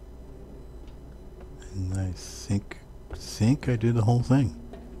 And I think I did the whole thing.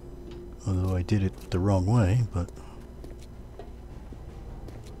 Although I did it the wrong way, but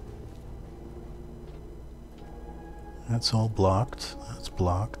that's all blocked. That's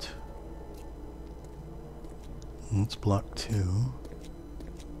blocked. That's blocked too.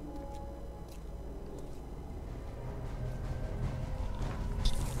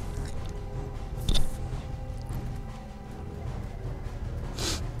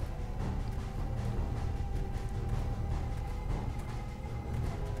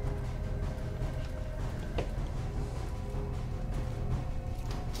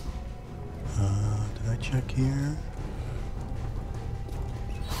 Did I check here?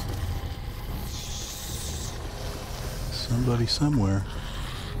 Somebody somewhere.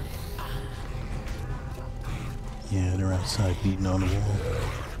 Yeah, they're outside beating on the wall.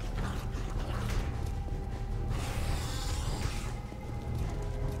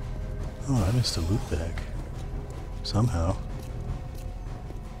 Oh, I missed a loot bag. Somehow.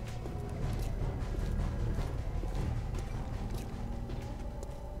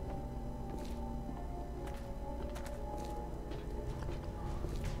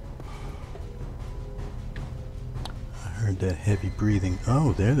 That heavy breathing.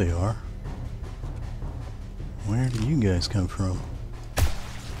 Oh, there they are. Where do you guys come from?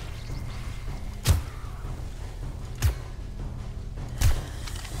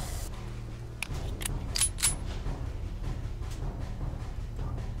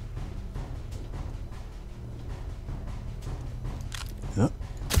 Oh.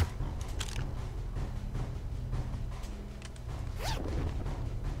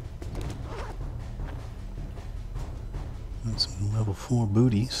 Some level 4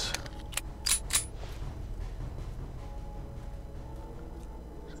 booties.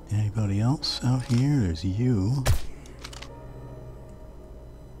 Anybody else out here? There's you.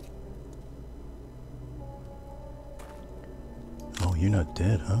 Oh, you're not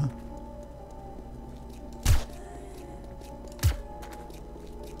dead, huh?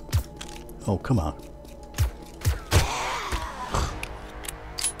 Oh, come on.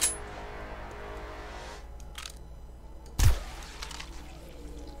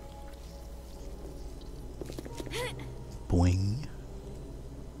 Boing.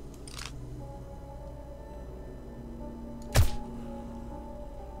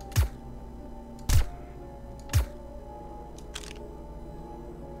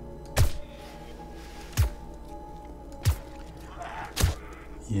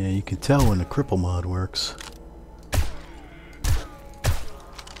 Yeah, you can tell when the cripple mod works.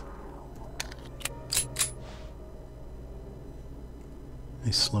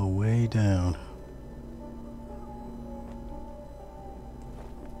 They slow way down.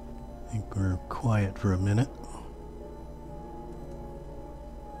 I think we're quiet for a minute.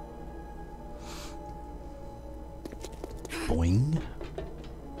 Boing.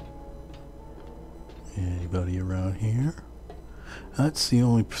 Anybody around here? That's the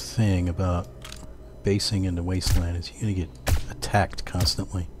only thing about basing in the Wasteland is you're gonna get attacked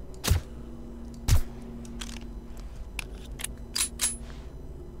constantly.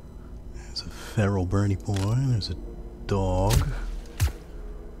 There's a feral Bernie boy, there's a dog.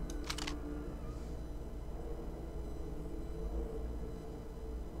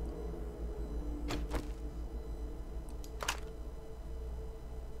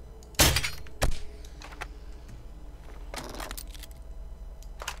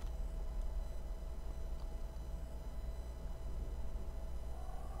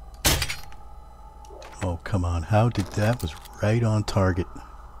 come on. How did that was right on target.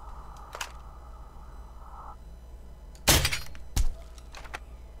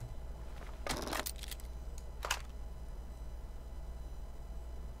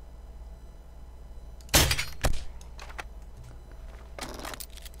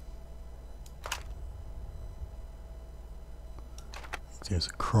 There's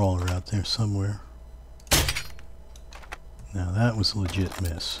a crawler out there somewhere. Now that was a legit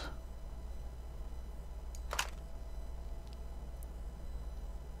miss.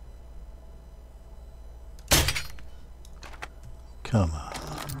 Come on.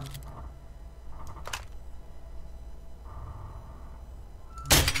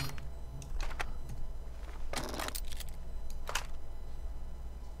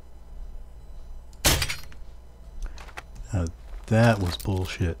 Now that was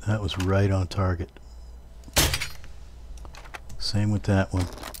bullshit. That was right on target. Same with that one.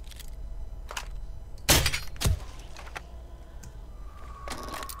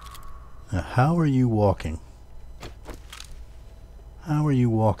 Now how are you walking? How are you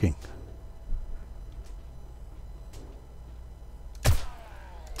walking?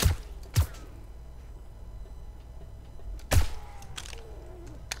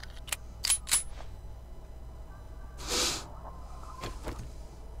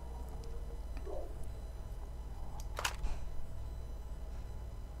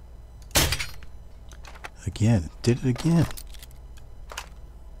 Again, did it again.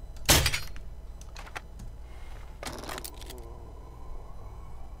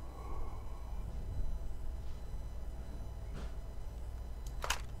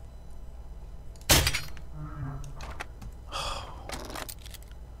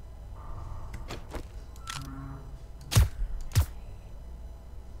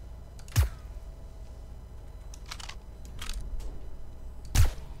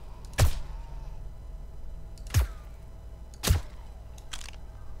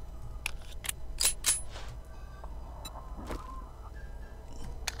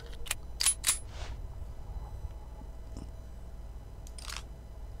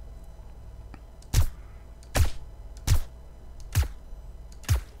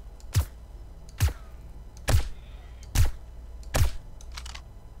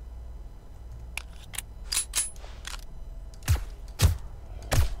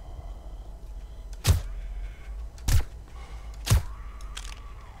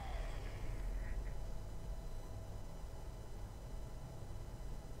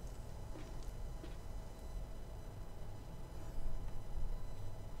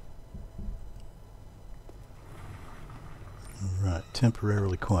 Right,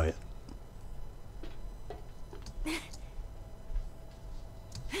 temporarily quiet.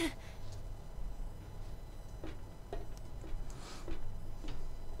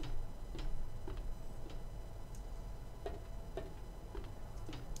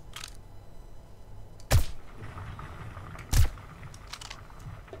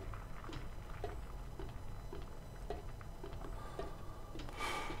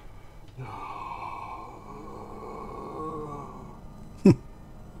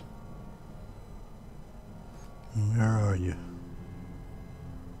 Where are you?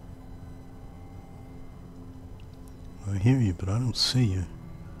 I hear you, but I don't see you.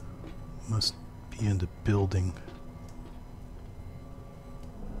 Must be in the building.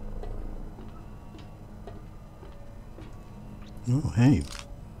 Oh, hey.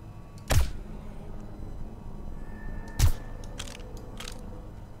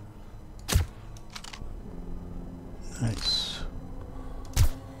 Nice.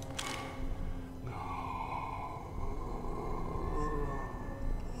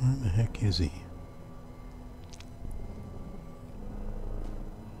 Where the heck is he?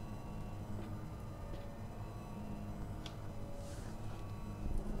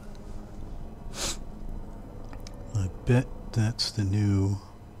 I bet that's the new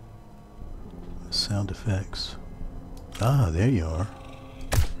sound effects. Ah, there you are.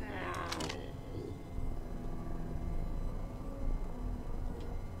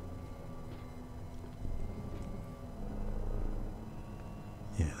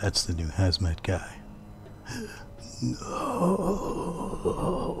 Yeah, that's the new hazmat guy. No.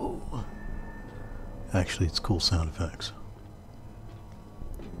 Actually, it's cool sound effects.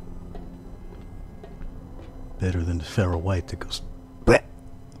 Better than the feral white that goes bleh,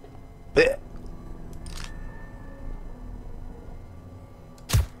 bleh.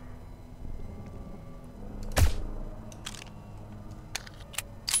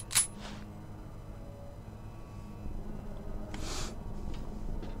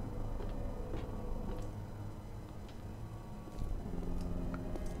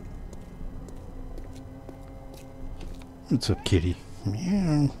 What's up, kitty?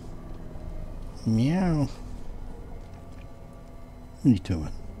 Meow. Meow. What are you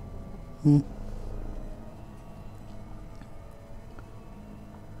doing? Hmm?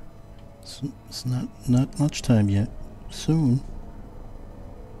 It's not much time yet. Soon.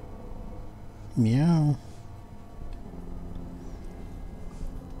 Meow.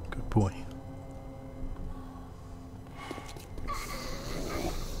 Good boy.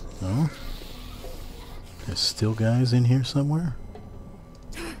 No? There's still guys in here somewhere?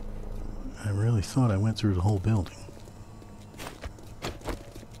 I really thought I went through the whole building.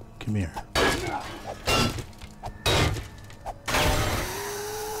 Come here.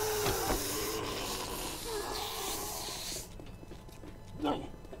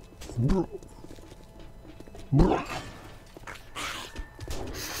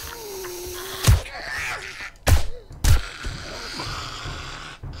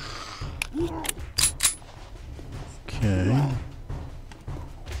 Okay.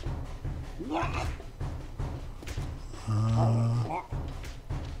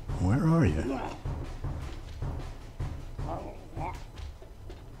 Where are you?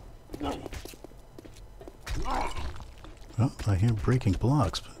 Oh, I hear breaking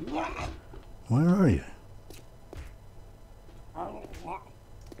blocks, but where are you?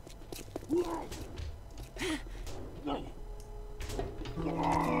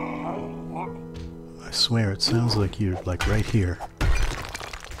 I swear it sounds like you're like right here.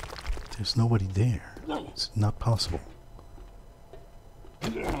 There's nobody there. It's not possible.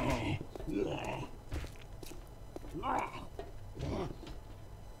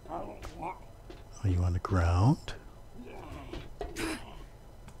 Are you on the ground?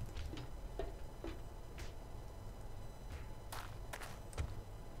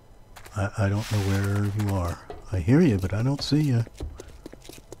 I don't know where you are. I hear you, but I don't see you.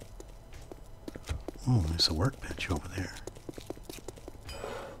 Oh, there's a workbench over there.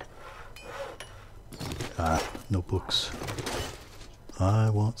 Ah, no books. I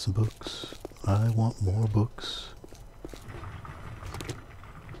want some books. I want more books.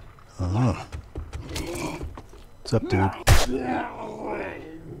 Ah. What's up, dude?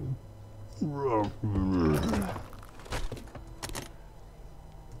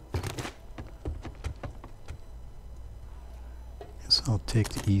 Guess I'll take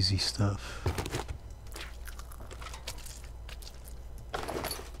the easy stuff.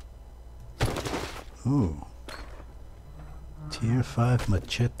 Ooh. Tier 5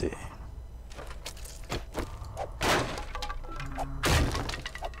 machete.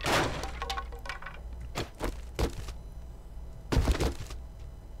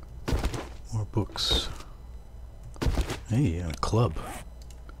 More books. Hey, a club.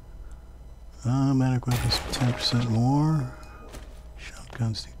 Automatic weapons 10% more.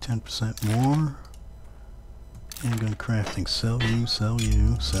 Shotguns do 10% more. Handgun crafting. Sell you, sell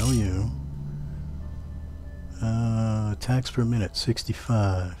you, sell you. Attacks per minute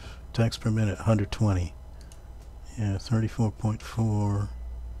 65. Attacks per minute 120. Yeah, 34.4.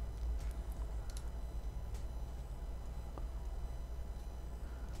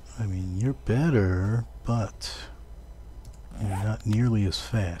 I mean, you're better, but you're not nearly as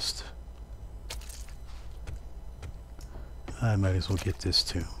fast. I might as well get this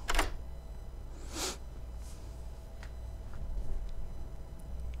too.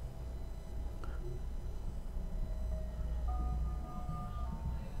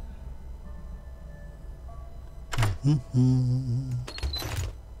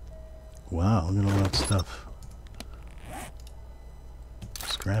 Wow, look at all that stuff.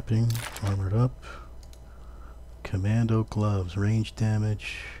 Scrapping, armored up. Commando gloves, range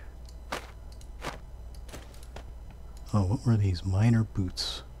damage. Oh, what were these? Miner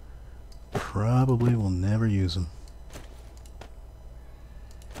boots. Probably will never use them.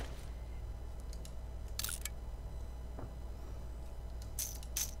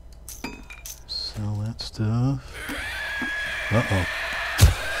 Sell that stuff. Uh-oh.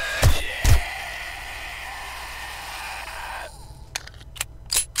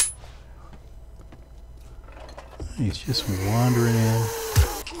 He's just wandering in.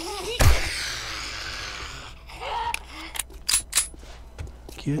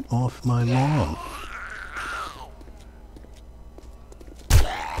 Get off my lawn.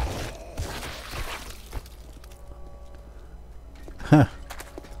 Huh.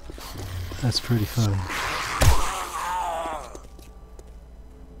 That's pretty funny.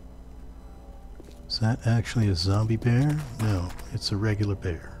 Is that actually a zombie bear? No, it's a regular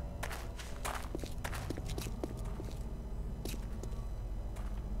bear.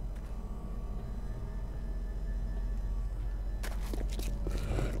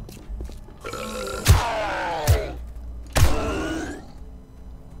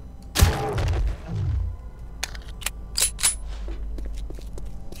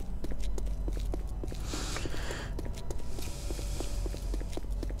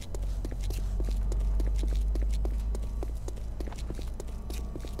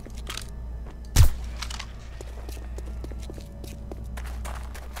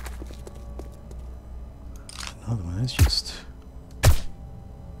 That's just...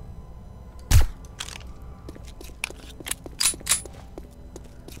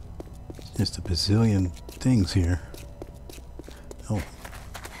 Just a bazillion things here. Oh,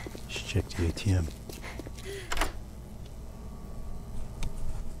 let's check the ATM.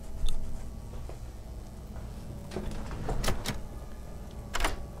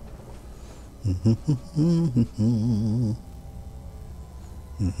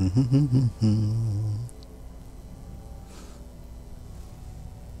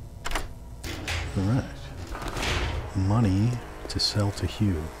 Alright. Money to sell to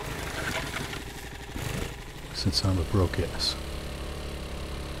Hugh. Since I'm a broke ass.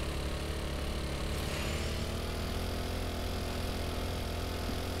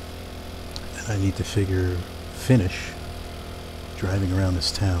 And I need to finish driving around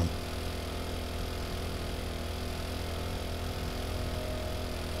this town.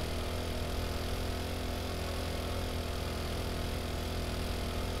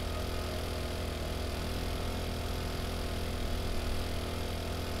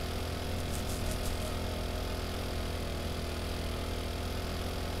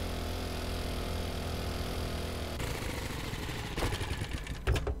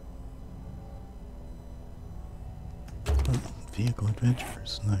 Vehicle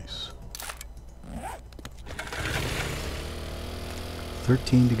adventures, nice.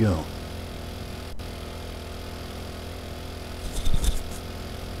 13 to go.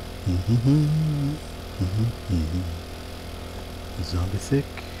 Zombie thick,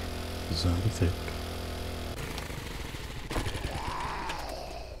 zombie thick.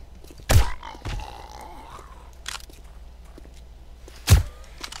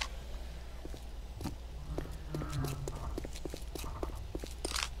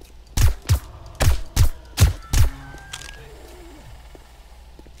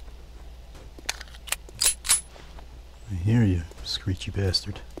 I hear you, screechy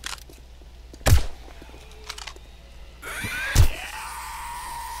bastard.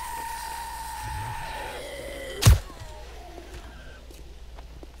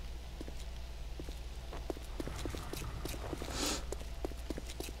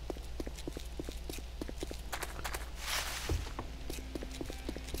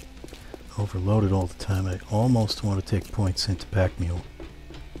 Overloaded all the time. I almost want to take points into pack mule.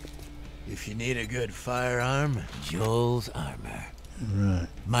 If you need a good firearm, Joel's armor. Right.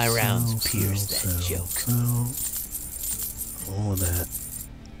 My rounds pierce that joke. All of that.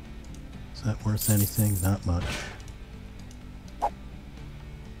 Is that worth anything? Not much.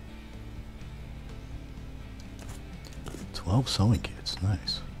 $12 sewing kits.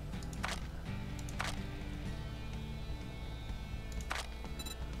 Nice.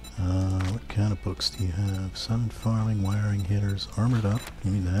 What kind of books do you have? Sun and Farming, Wiring, Hitters, Armored Up.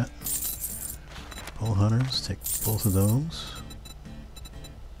 Give me that. Bow Hunters. Take both of those.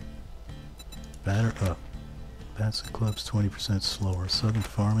 Batter Up. Bats and Clubs 20% slower. Southern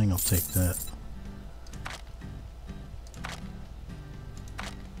Farming. I'll take that.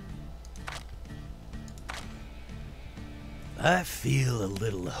 I feel a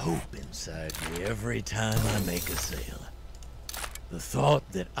little hope inside me every time I make a sale. The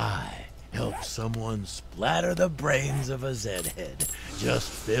thought that I helped someone splatter the brains of a Zed-head just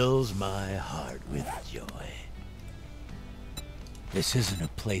fills my heart with joy. This isn't a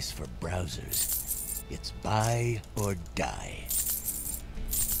place for browsers. It's buy or die.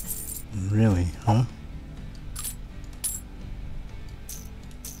 Really, huh?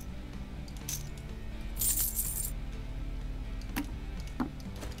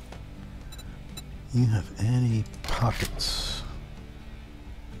 You have any pockets?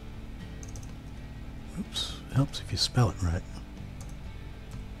 Oops, helps if you spell it right.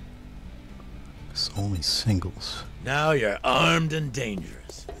 It's only singles. Now you're armed and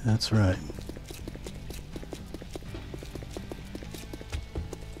dangerous. That's right.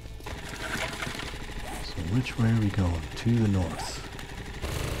 So which way are we going? To the north.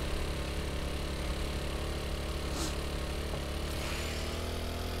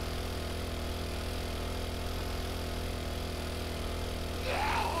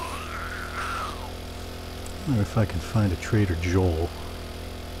 I wonder if I can find a Trader Joel.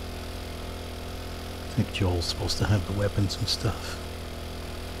 I think Joel's supposed to have the weapons and stuff.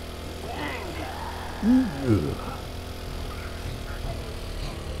 Ugh.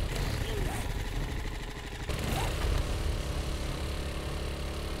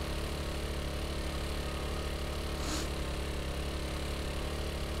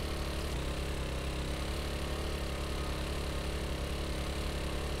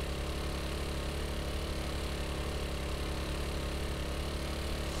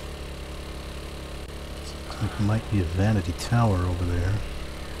 Like there might be a vanity tower over there.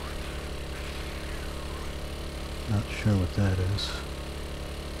 Not sure what that is.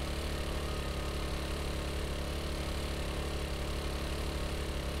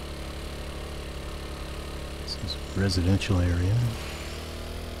 This is a residential area.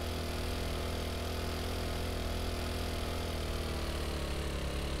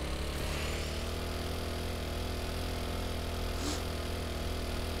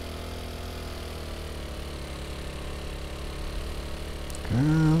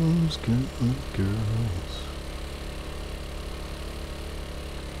 Girls, girls.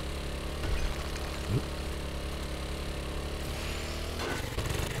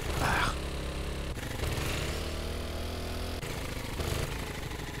 Ah.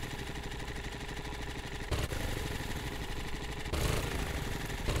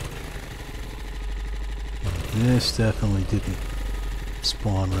 This definitely didn't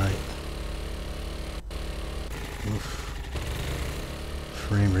spawn right. Oof.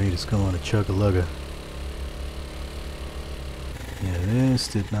 Frame rate is going to chug-a-lugga. Yeah, this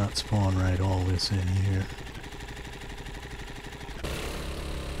did not spawn right, all this in here.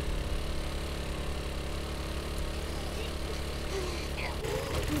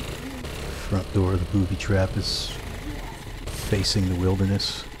 Front door of the booby trap is facing the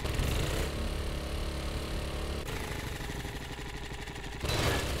wilderness.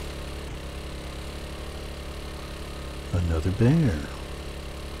 Another bear.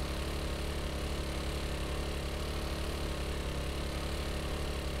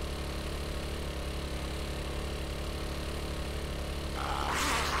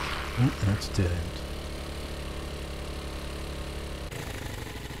 Oh, that's dead end.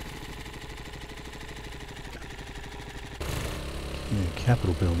 Okay,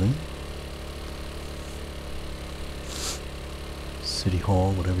 Capitol building. City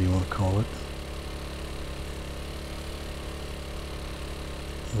Hall, whatever you want to call it.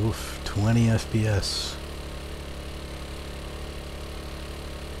 Oof, 20 FPS.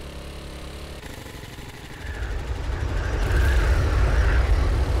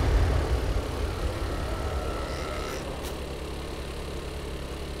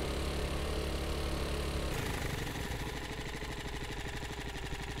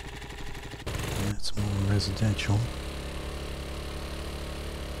 That's more residential.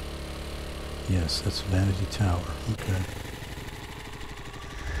 Yes, that's Vanity Tower. Okay.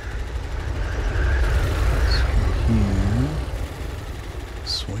 Here,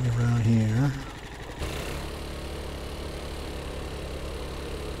 swing around here.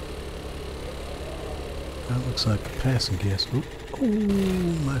 That looks like a passing gas. Oh,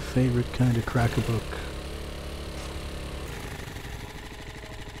 my favorite kind of crack-a-book.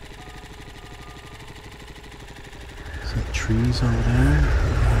 Is that trees over there?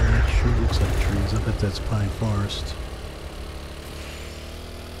 Yeah, it sure looks like trees. I bet that's pine forest.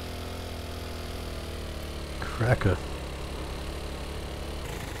 Cracker.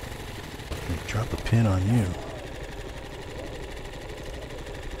 Drop a pin on you.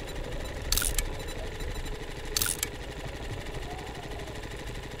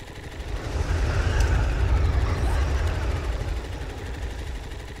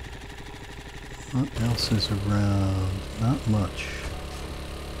 What else is around? Not much.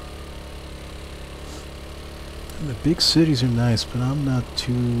 And the big cities are nice, but I'm not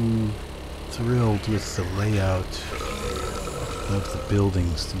too thrilled with the layout of the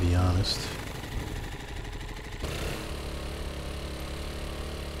buildings, to be honest.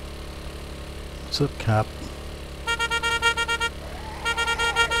 What's up, cop?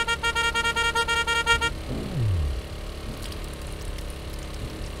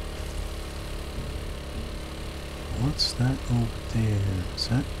 What's that over there? Is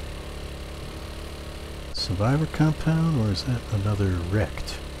that Survivor compound, or is that another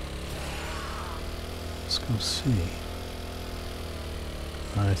wrecked? Let's go see.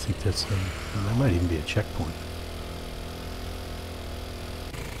 I think that's that might even be a checkpoint.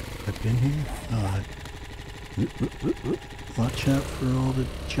 Have I been here? No, watch out for all the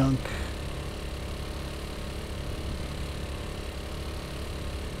junk.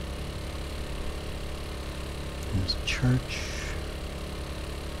 There's a church.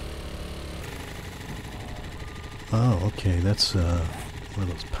 Oh, okay, that's one of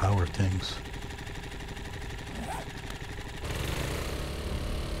those power things.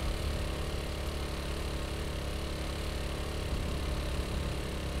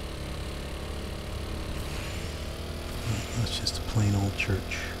 That's just a plain old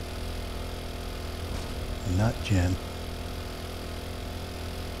church. Not Jen.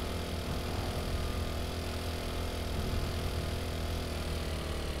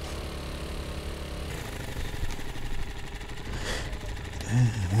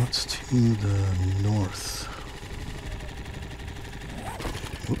 What's to the north?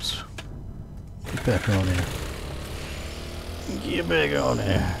 Oops. Get back on there. Get back on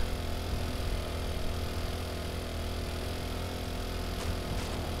there.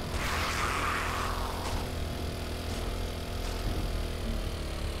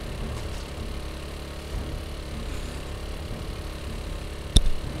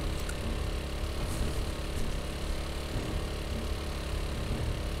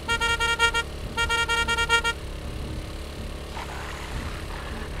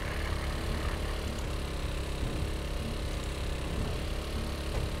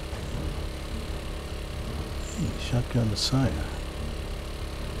 Shotgun Messiah.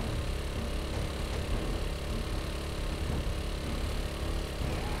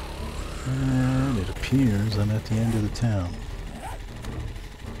 And it appears I'm at the end of the town.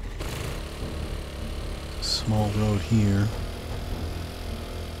 Small road here.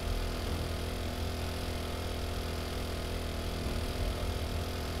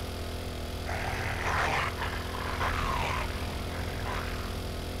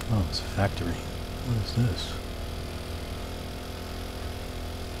 Oh, it's a factory. What is this?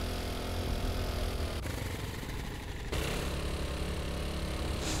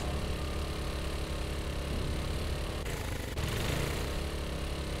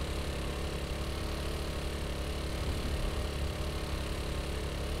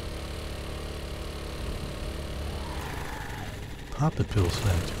 Poppet Pills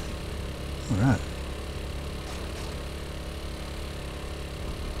Factory. Alright.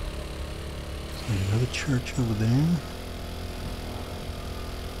 So another church over there.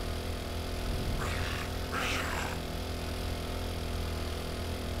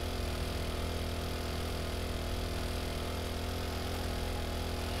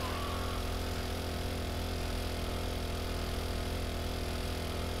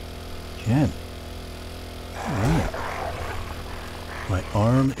 Jen. Alright. My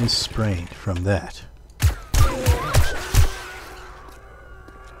arm is sprained from that.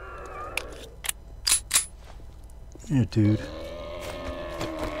 Here, dude.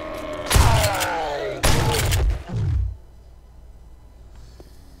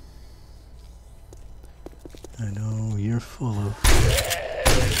 I know you're full of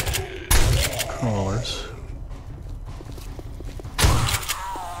crawlers.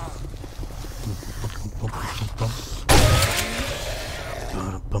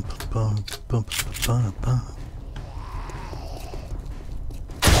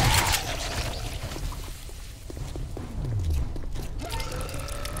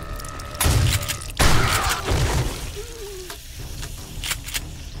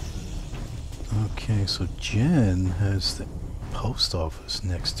 Okay, so Jen has the post office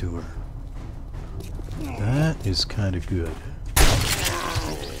next to her. That is kind of good.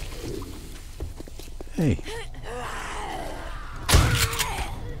 Hey.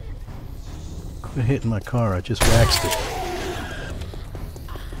 Quit hitting my car, I just waxed it.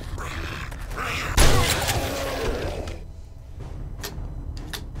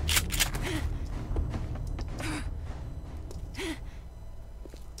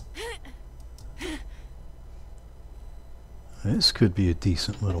 This could be a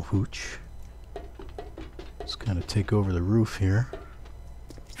decent little hooch. Let's kind of take over the roof here.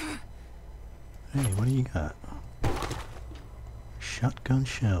 Hey, what do you got? Shotgun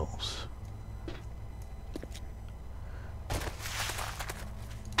shells.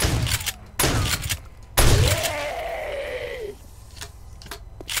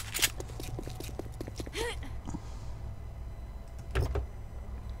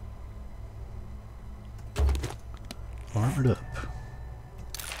 Armored up.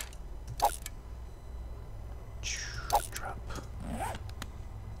 Drop.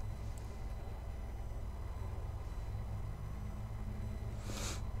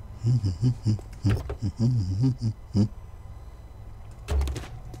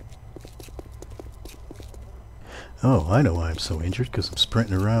 Oh, I know why I'm so injured, because I'm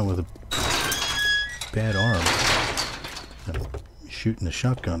sprinting around with a bad arm. I'm shooting a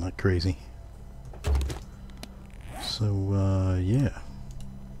shotgun like crazy. So, yeah.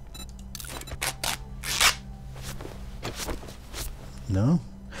 No?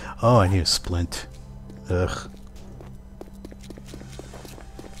 Oh, I need a splint. Ugh.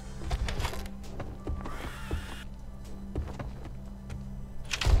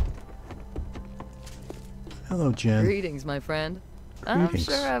 Hello, Jen. Greetings, my friend. Greetings.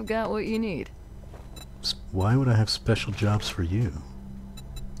 I'm sure I've got what you need. Why would I have special jobs for you?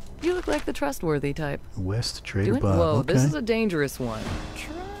 You look like the trustworthy type. West Trader Bob. Whoa, Okay. this is a dangerous one.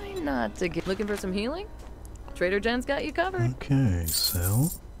 Try not to get... Looking for some healing? Trader Jen's got you covered. Okay,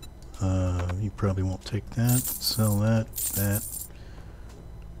 sell. You probably won't take that. Sell that. That.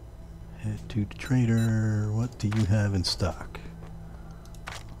 Head to the trader. What do you have in stock?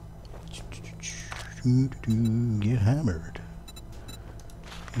 Get hammered.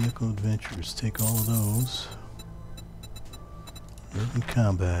 Vehicle adventures. Take all of those. Urban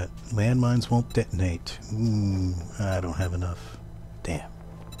combat. Landmines won't detonate. Ooh, I don't have enough. Damn.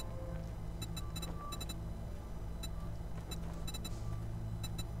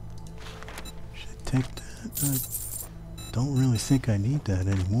 Should I take that? I don't really think I need that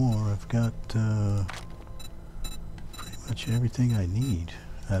anymore. I've got pretty much everything I need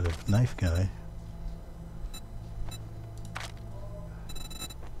out of Knife Guy.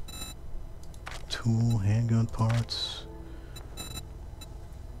 Tool, handgun parts.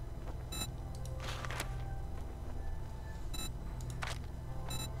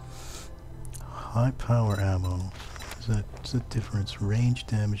 High power ammo. What's the difference? Range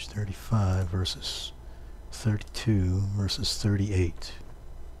damage 35 versus 32 versus 38.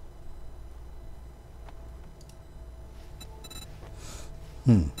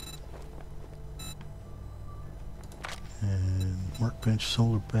 And workbench,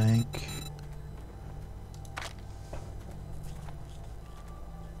 solar bank.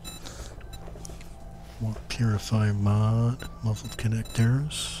 More purify mod, muffled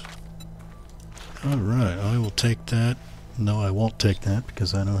connectors. Alright, I will take that. No, I won't take that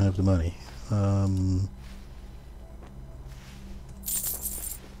because I don't have the money.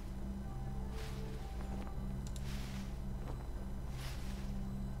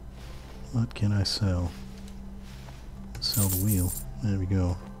 What can I sell? Sell the wheel. There we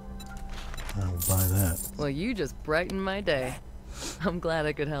go. I will buy that. Well, you just brightened my day. I'm glad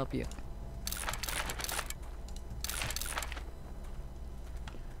I could help you.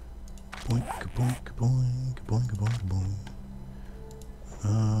 Boink, boink, boink, boink, boink, boink.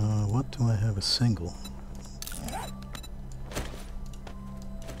 What do I have a single?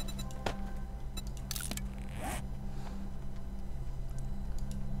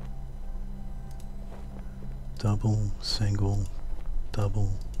 Double, single,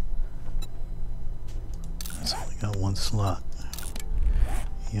 double. It's only got one slot.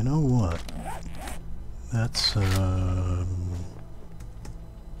 You know what? That's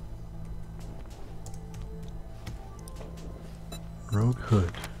Rogue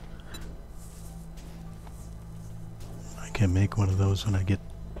Hood. I can make one of those when I get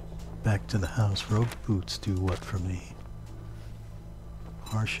back to the house. Rogue boots do what for me?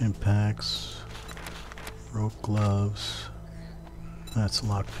 Harsh impacts. Rogue gloves. That's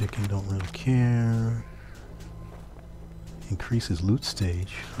lockpicking, don't really care. Increases loot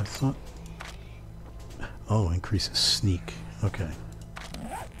stage. I thought... Oh, increases sneak. Okay.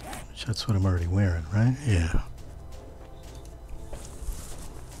 That's what I'm already wearing, right? Yeah.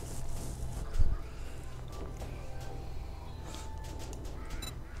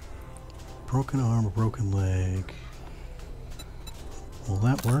 Broken arm or broken leg. Will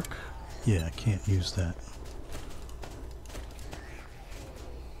that work? Yeah, I can't use that.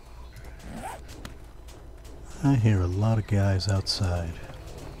 I hear a lot of guys outside.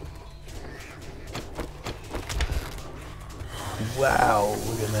 Wow,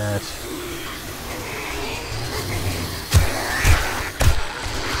 look at that.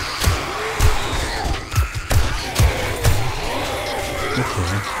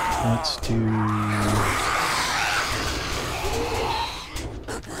 Okay, let's do...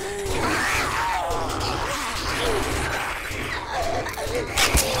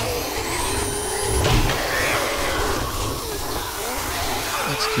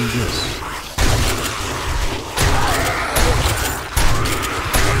 Let's do this.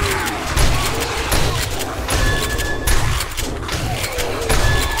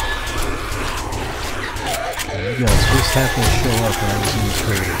 You guys just happened to show up when I was in the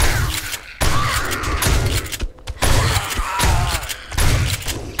crater.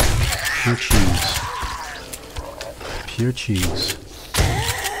 Pure cheese. Pure cheese.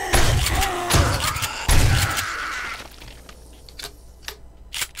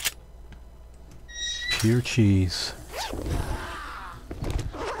 Pure cheese.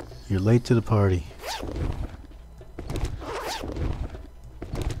 You're late to the party.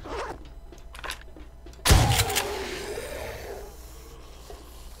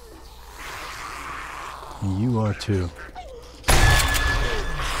 You are too.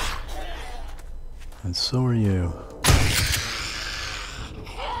 And so are you.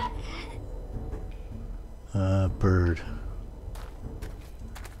 Bird.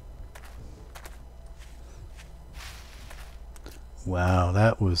 Wow,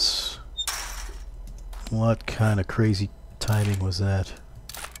 that was... What kind of crazy timing was that?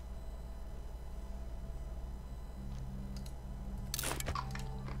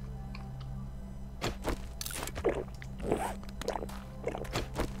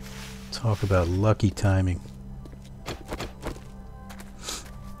 Talk about lucky timing.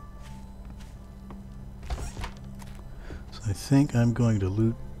 So I think I'm going to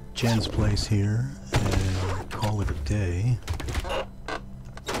loot Jen's place here and call it a day.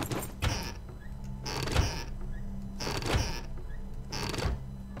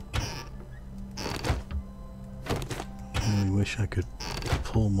 I really wish I could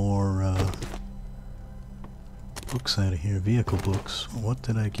pull more books out of here. Vehicle books. What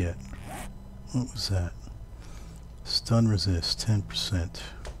did I get? What was that? Stun resist, 10%.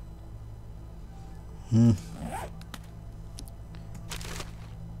 Armor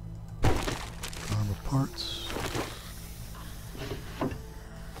parts. I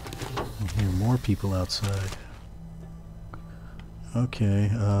hear more people outside. Okay,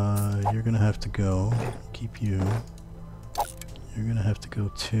 you're gonna have to go. Keep you. You're gonna have to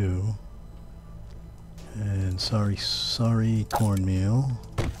go too. And sorry, cornmeal.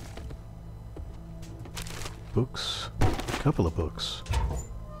 Books. A couple of books.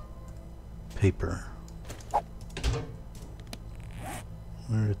 Paper.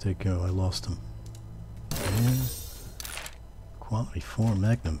 Where did they go? I lost them. And quality 4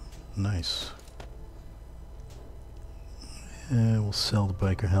 Magnum. Nice. Yeah, we'll sell the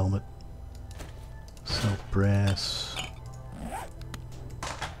biker helmet. Sell brass.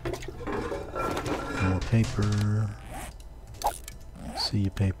 More paper. See you,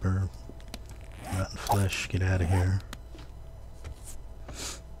 paper. Rotten flesh, get out of here.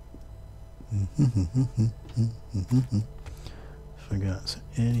 Forgot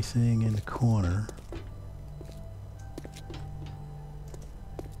anything in the corner.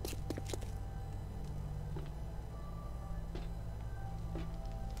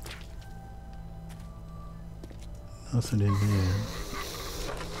 Nothing in here.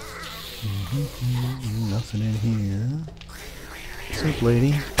 Nothing in here. What's up,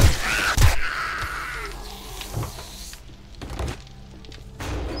 lady?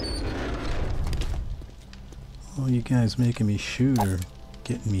 Oh, you guys making me shoot or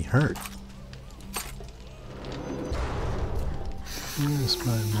getting me hurt. Where's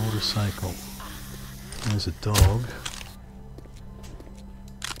my motorcycle? There's a dog.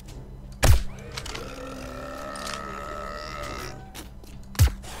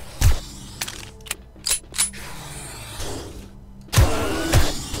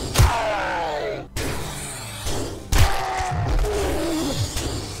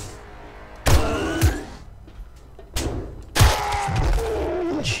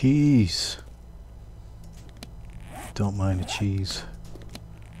 Cheese. Don't mind the cheese.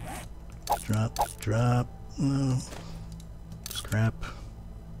 Drop, drop. No. Scrap.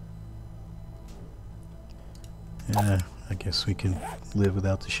 Yeah, I guess we can live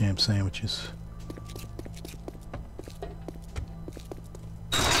without the sham sandwiches.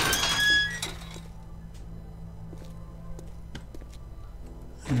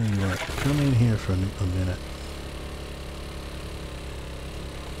 There you are. Come in here for a minute.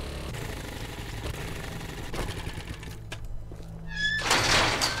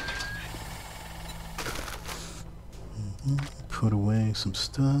 Put away some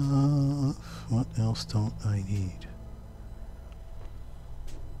stuff. What else don't I need?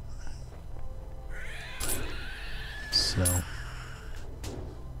 Sell.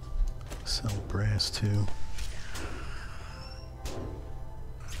 Sell brass too.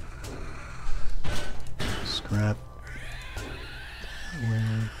 Scrap. That way.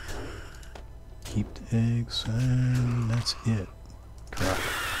 Keep the eggs, and that's it. Crap.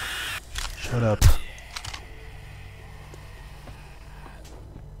 Shut up.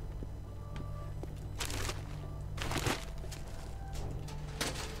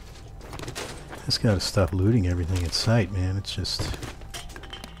 Just gotta stop looting everything in sight, man. It's just...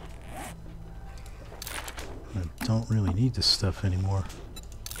 I don't really need this stuff anymore.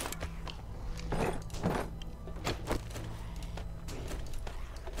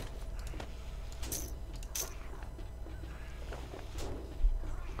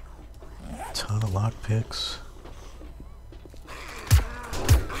 Ton of lockpicks.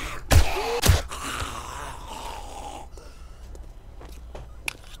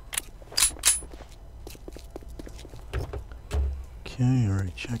 Okay,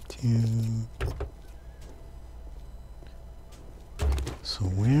 already checked you. So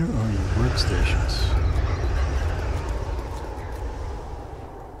where are your workstations?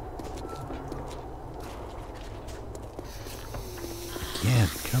 Again,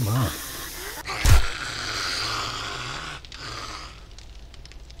 come on.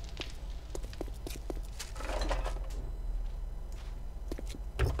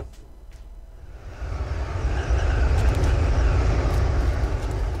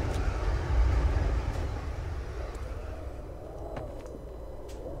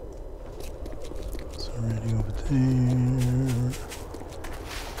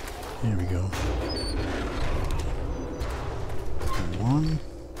 Here we go. 1,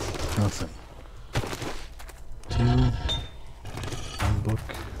 nothing. 2, 1 book.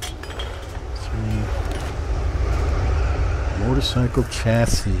 3, motorcycle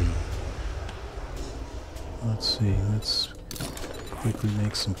chassis. Let's see, let's quickly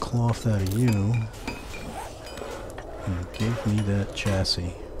make some cloth out of you. And give me that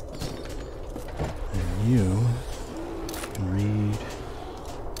chassis. And you read.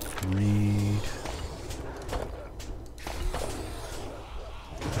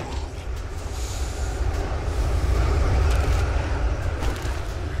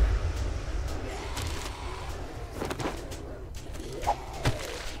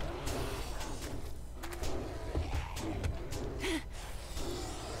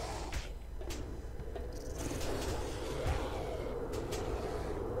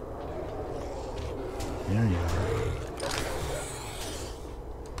 There you are.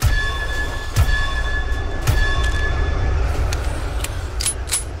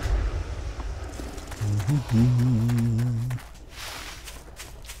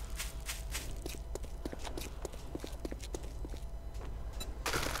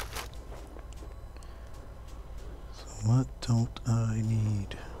 So what don't I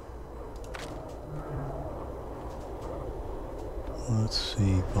need? Let's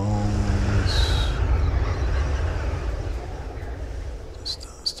see, bones,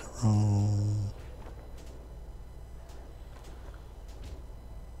 testosterone.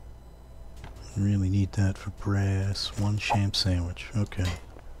 Really need that for brass. 1 sham sandwich. Okay.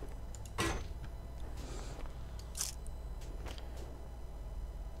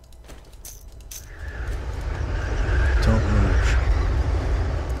 Don't merge.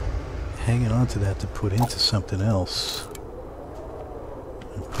 Hanging on to that to put into something else.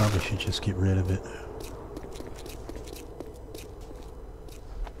 I probably should just get rid of it.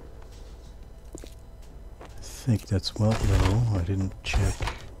 I think that's, well, no, I didn't check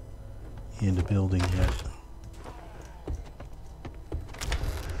in the building yet.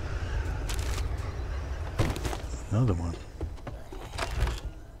 Another one.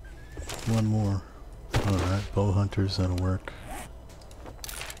 1 more. Alright, bow hunters, that'll work.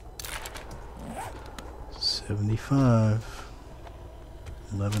 75.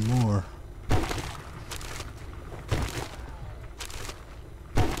 11 more.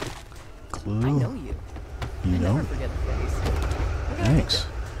 Clue? I know you. You I know? never forget a face. Okay. Thanks.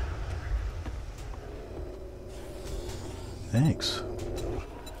 Thanks.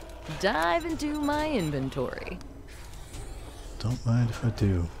 Dive into my inventory. Don't mind if I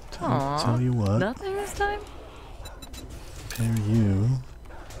do. Aw, Tell you what. nothing this time? Pair you.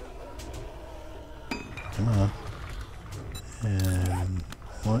 Come on. And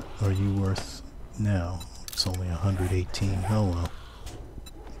what are you worth now? It's only 118. Oh well.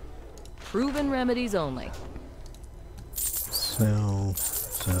 Proven remedies only. Sell,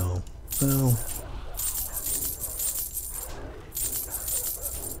 sell, sell.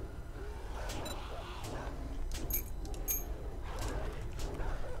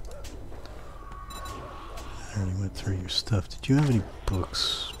 I already went through your stuff. Did you have any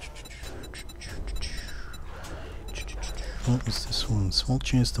books? What was this one? Small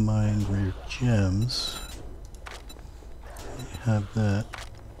chance to mine rare gems. You have that.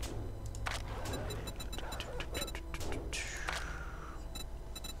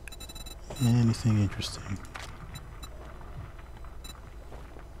 Anything interesting?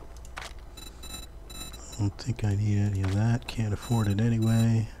 I don't think I need any of that. Can't afford it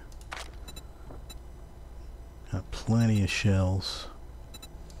anyway. Got plenty of shells.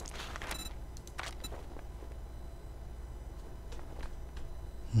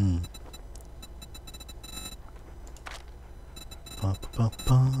 Ba, ba,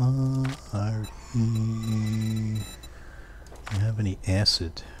 ba. I already have any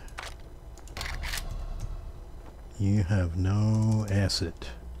acid. You have no acid.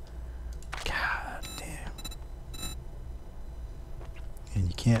 God damn. And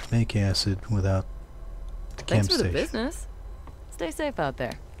you can't make acid without the chem Thanks for the station. business. Stay safe out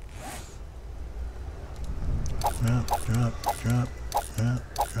there. Drop, drop, drop, drop,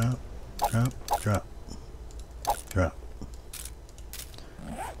 drop, drop, drop, drop.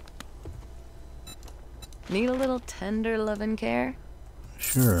 Need a little tender loving care?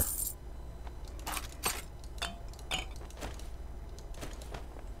 Sure.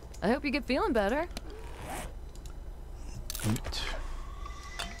 I hope you get feeling better. Eat.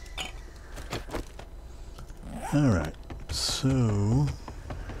 Alright, so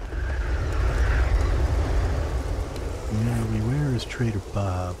where is Trader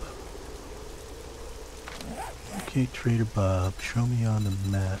Bob? Okay, Trader Bob, show me on the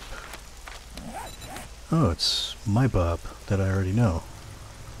map. Oh, it's my Bob that I already know.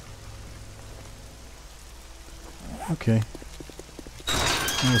 Okay.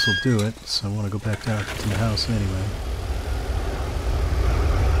 Might as well do it, so I want to go back down to the house anyway.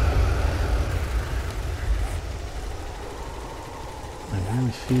 I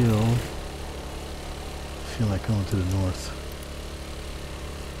really feel like going to the north.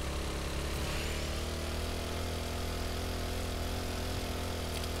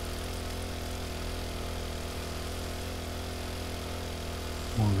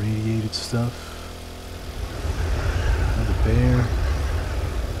 More radiated stuff. Another bear.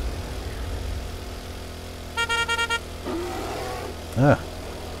 Ah!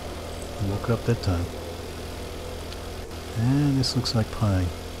 I woke up that time. And this looks like pine.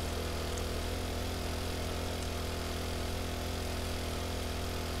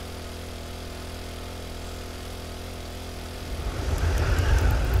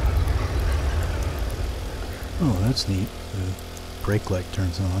 Oh, that's neat. The brake light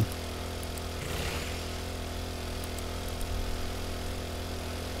turns on.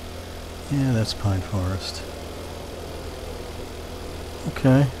 Yeah, that's pine forest.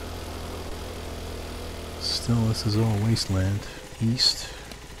 Okay. Still, this is all wasteland. East.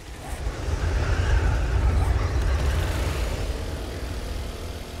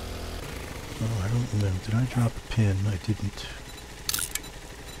 Oh, I don't remember. Did I drop a pin? I didn't.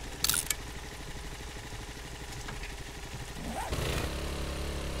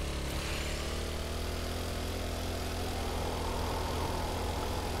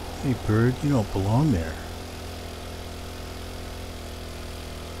 Hey bird, you don't belong there.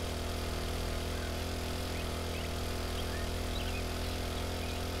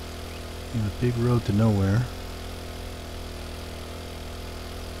 You have a big road to nowhere.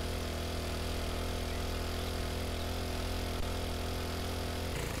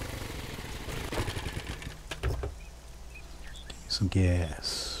 Some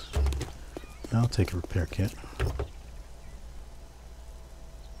gas. I'll take a repair kit.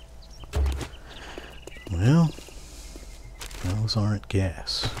 Well, those aren't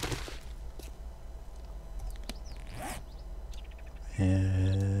gas.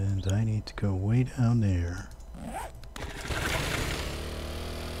 And I need to go way down there.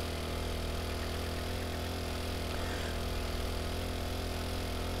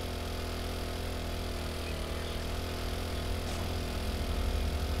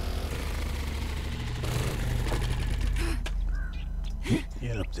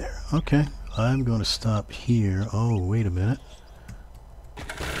 Get up there. Okay. I'm going to stop here. Oh, wait a minute.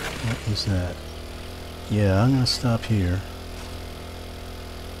 What was that? Yeah, I'm going to stop here.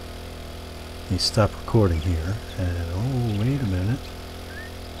 Let me stop recording here. And oh, wait a minute.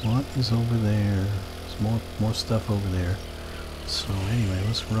 What is over there? There's more stuff over there. So anyway,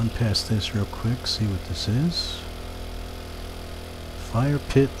 let's run past this real quick, see what this is. Fire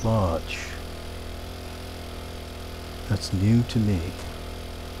Pit Lodge. That's new to me.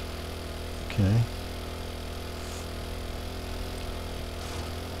 Okay.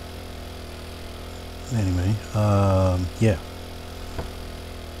 Anyway, yeah.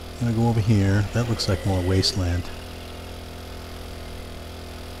 I'm gonna go over here. That looks like more wasteland.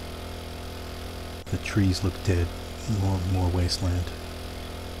 The trees look dead. More wasteland.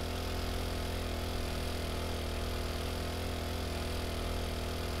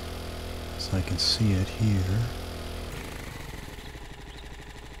 So I can see it here.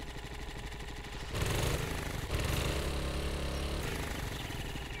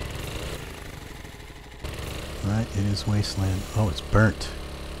 Right, it is wasteland. Oh, it's burnt.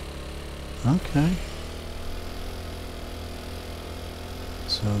 Okay.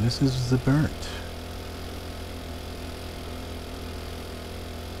 So this is the burnt.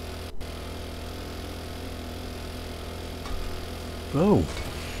 Oh!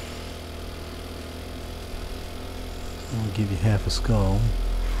 I'll give you half a skull.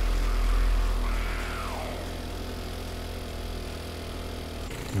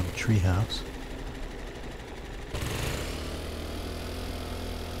 Little tree house.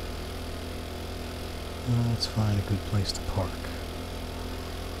 Let's find a good place to park.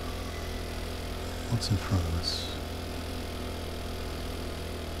 What's in front of us?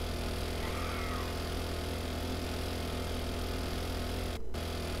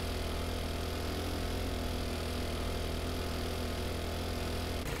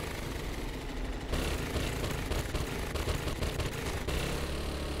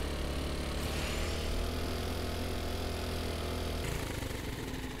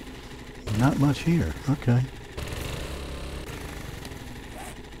 Not much here. Okay.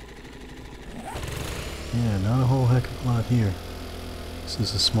 Yeah, not a whole heck of a lot here. This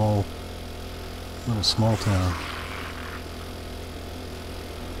is a small What a small town.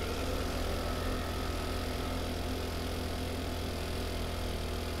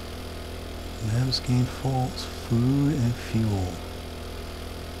 Maps gain falls, food and fuel.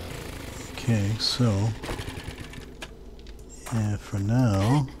 Okay, so yeah, for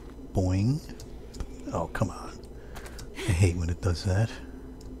now, boing. Oh, come on. I hate when it does that.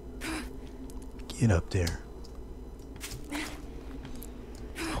 Get up there.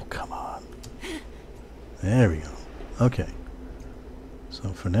 Oh, come on. There we go. Okay. So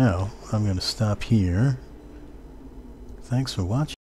for now, I'm going to stop here. Thanks for watching.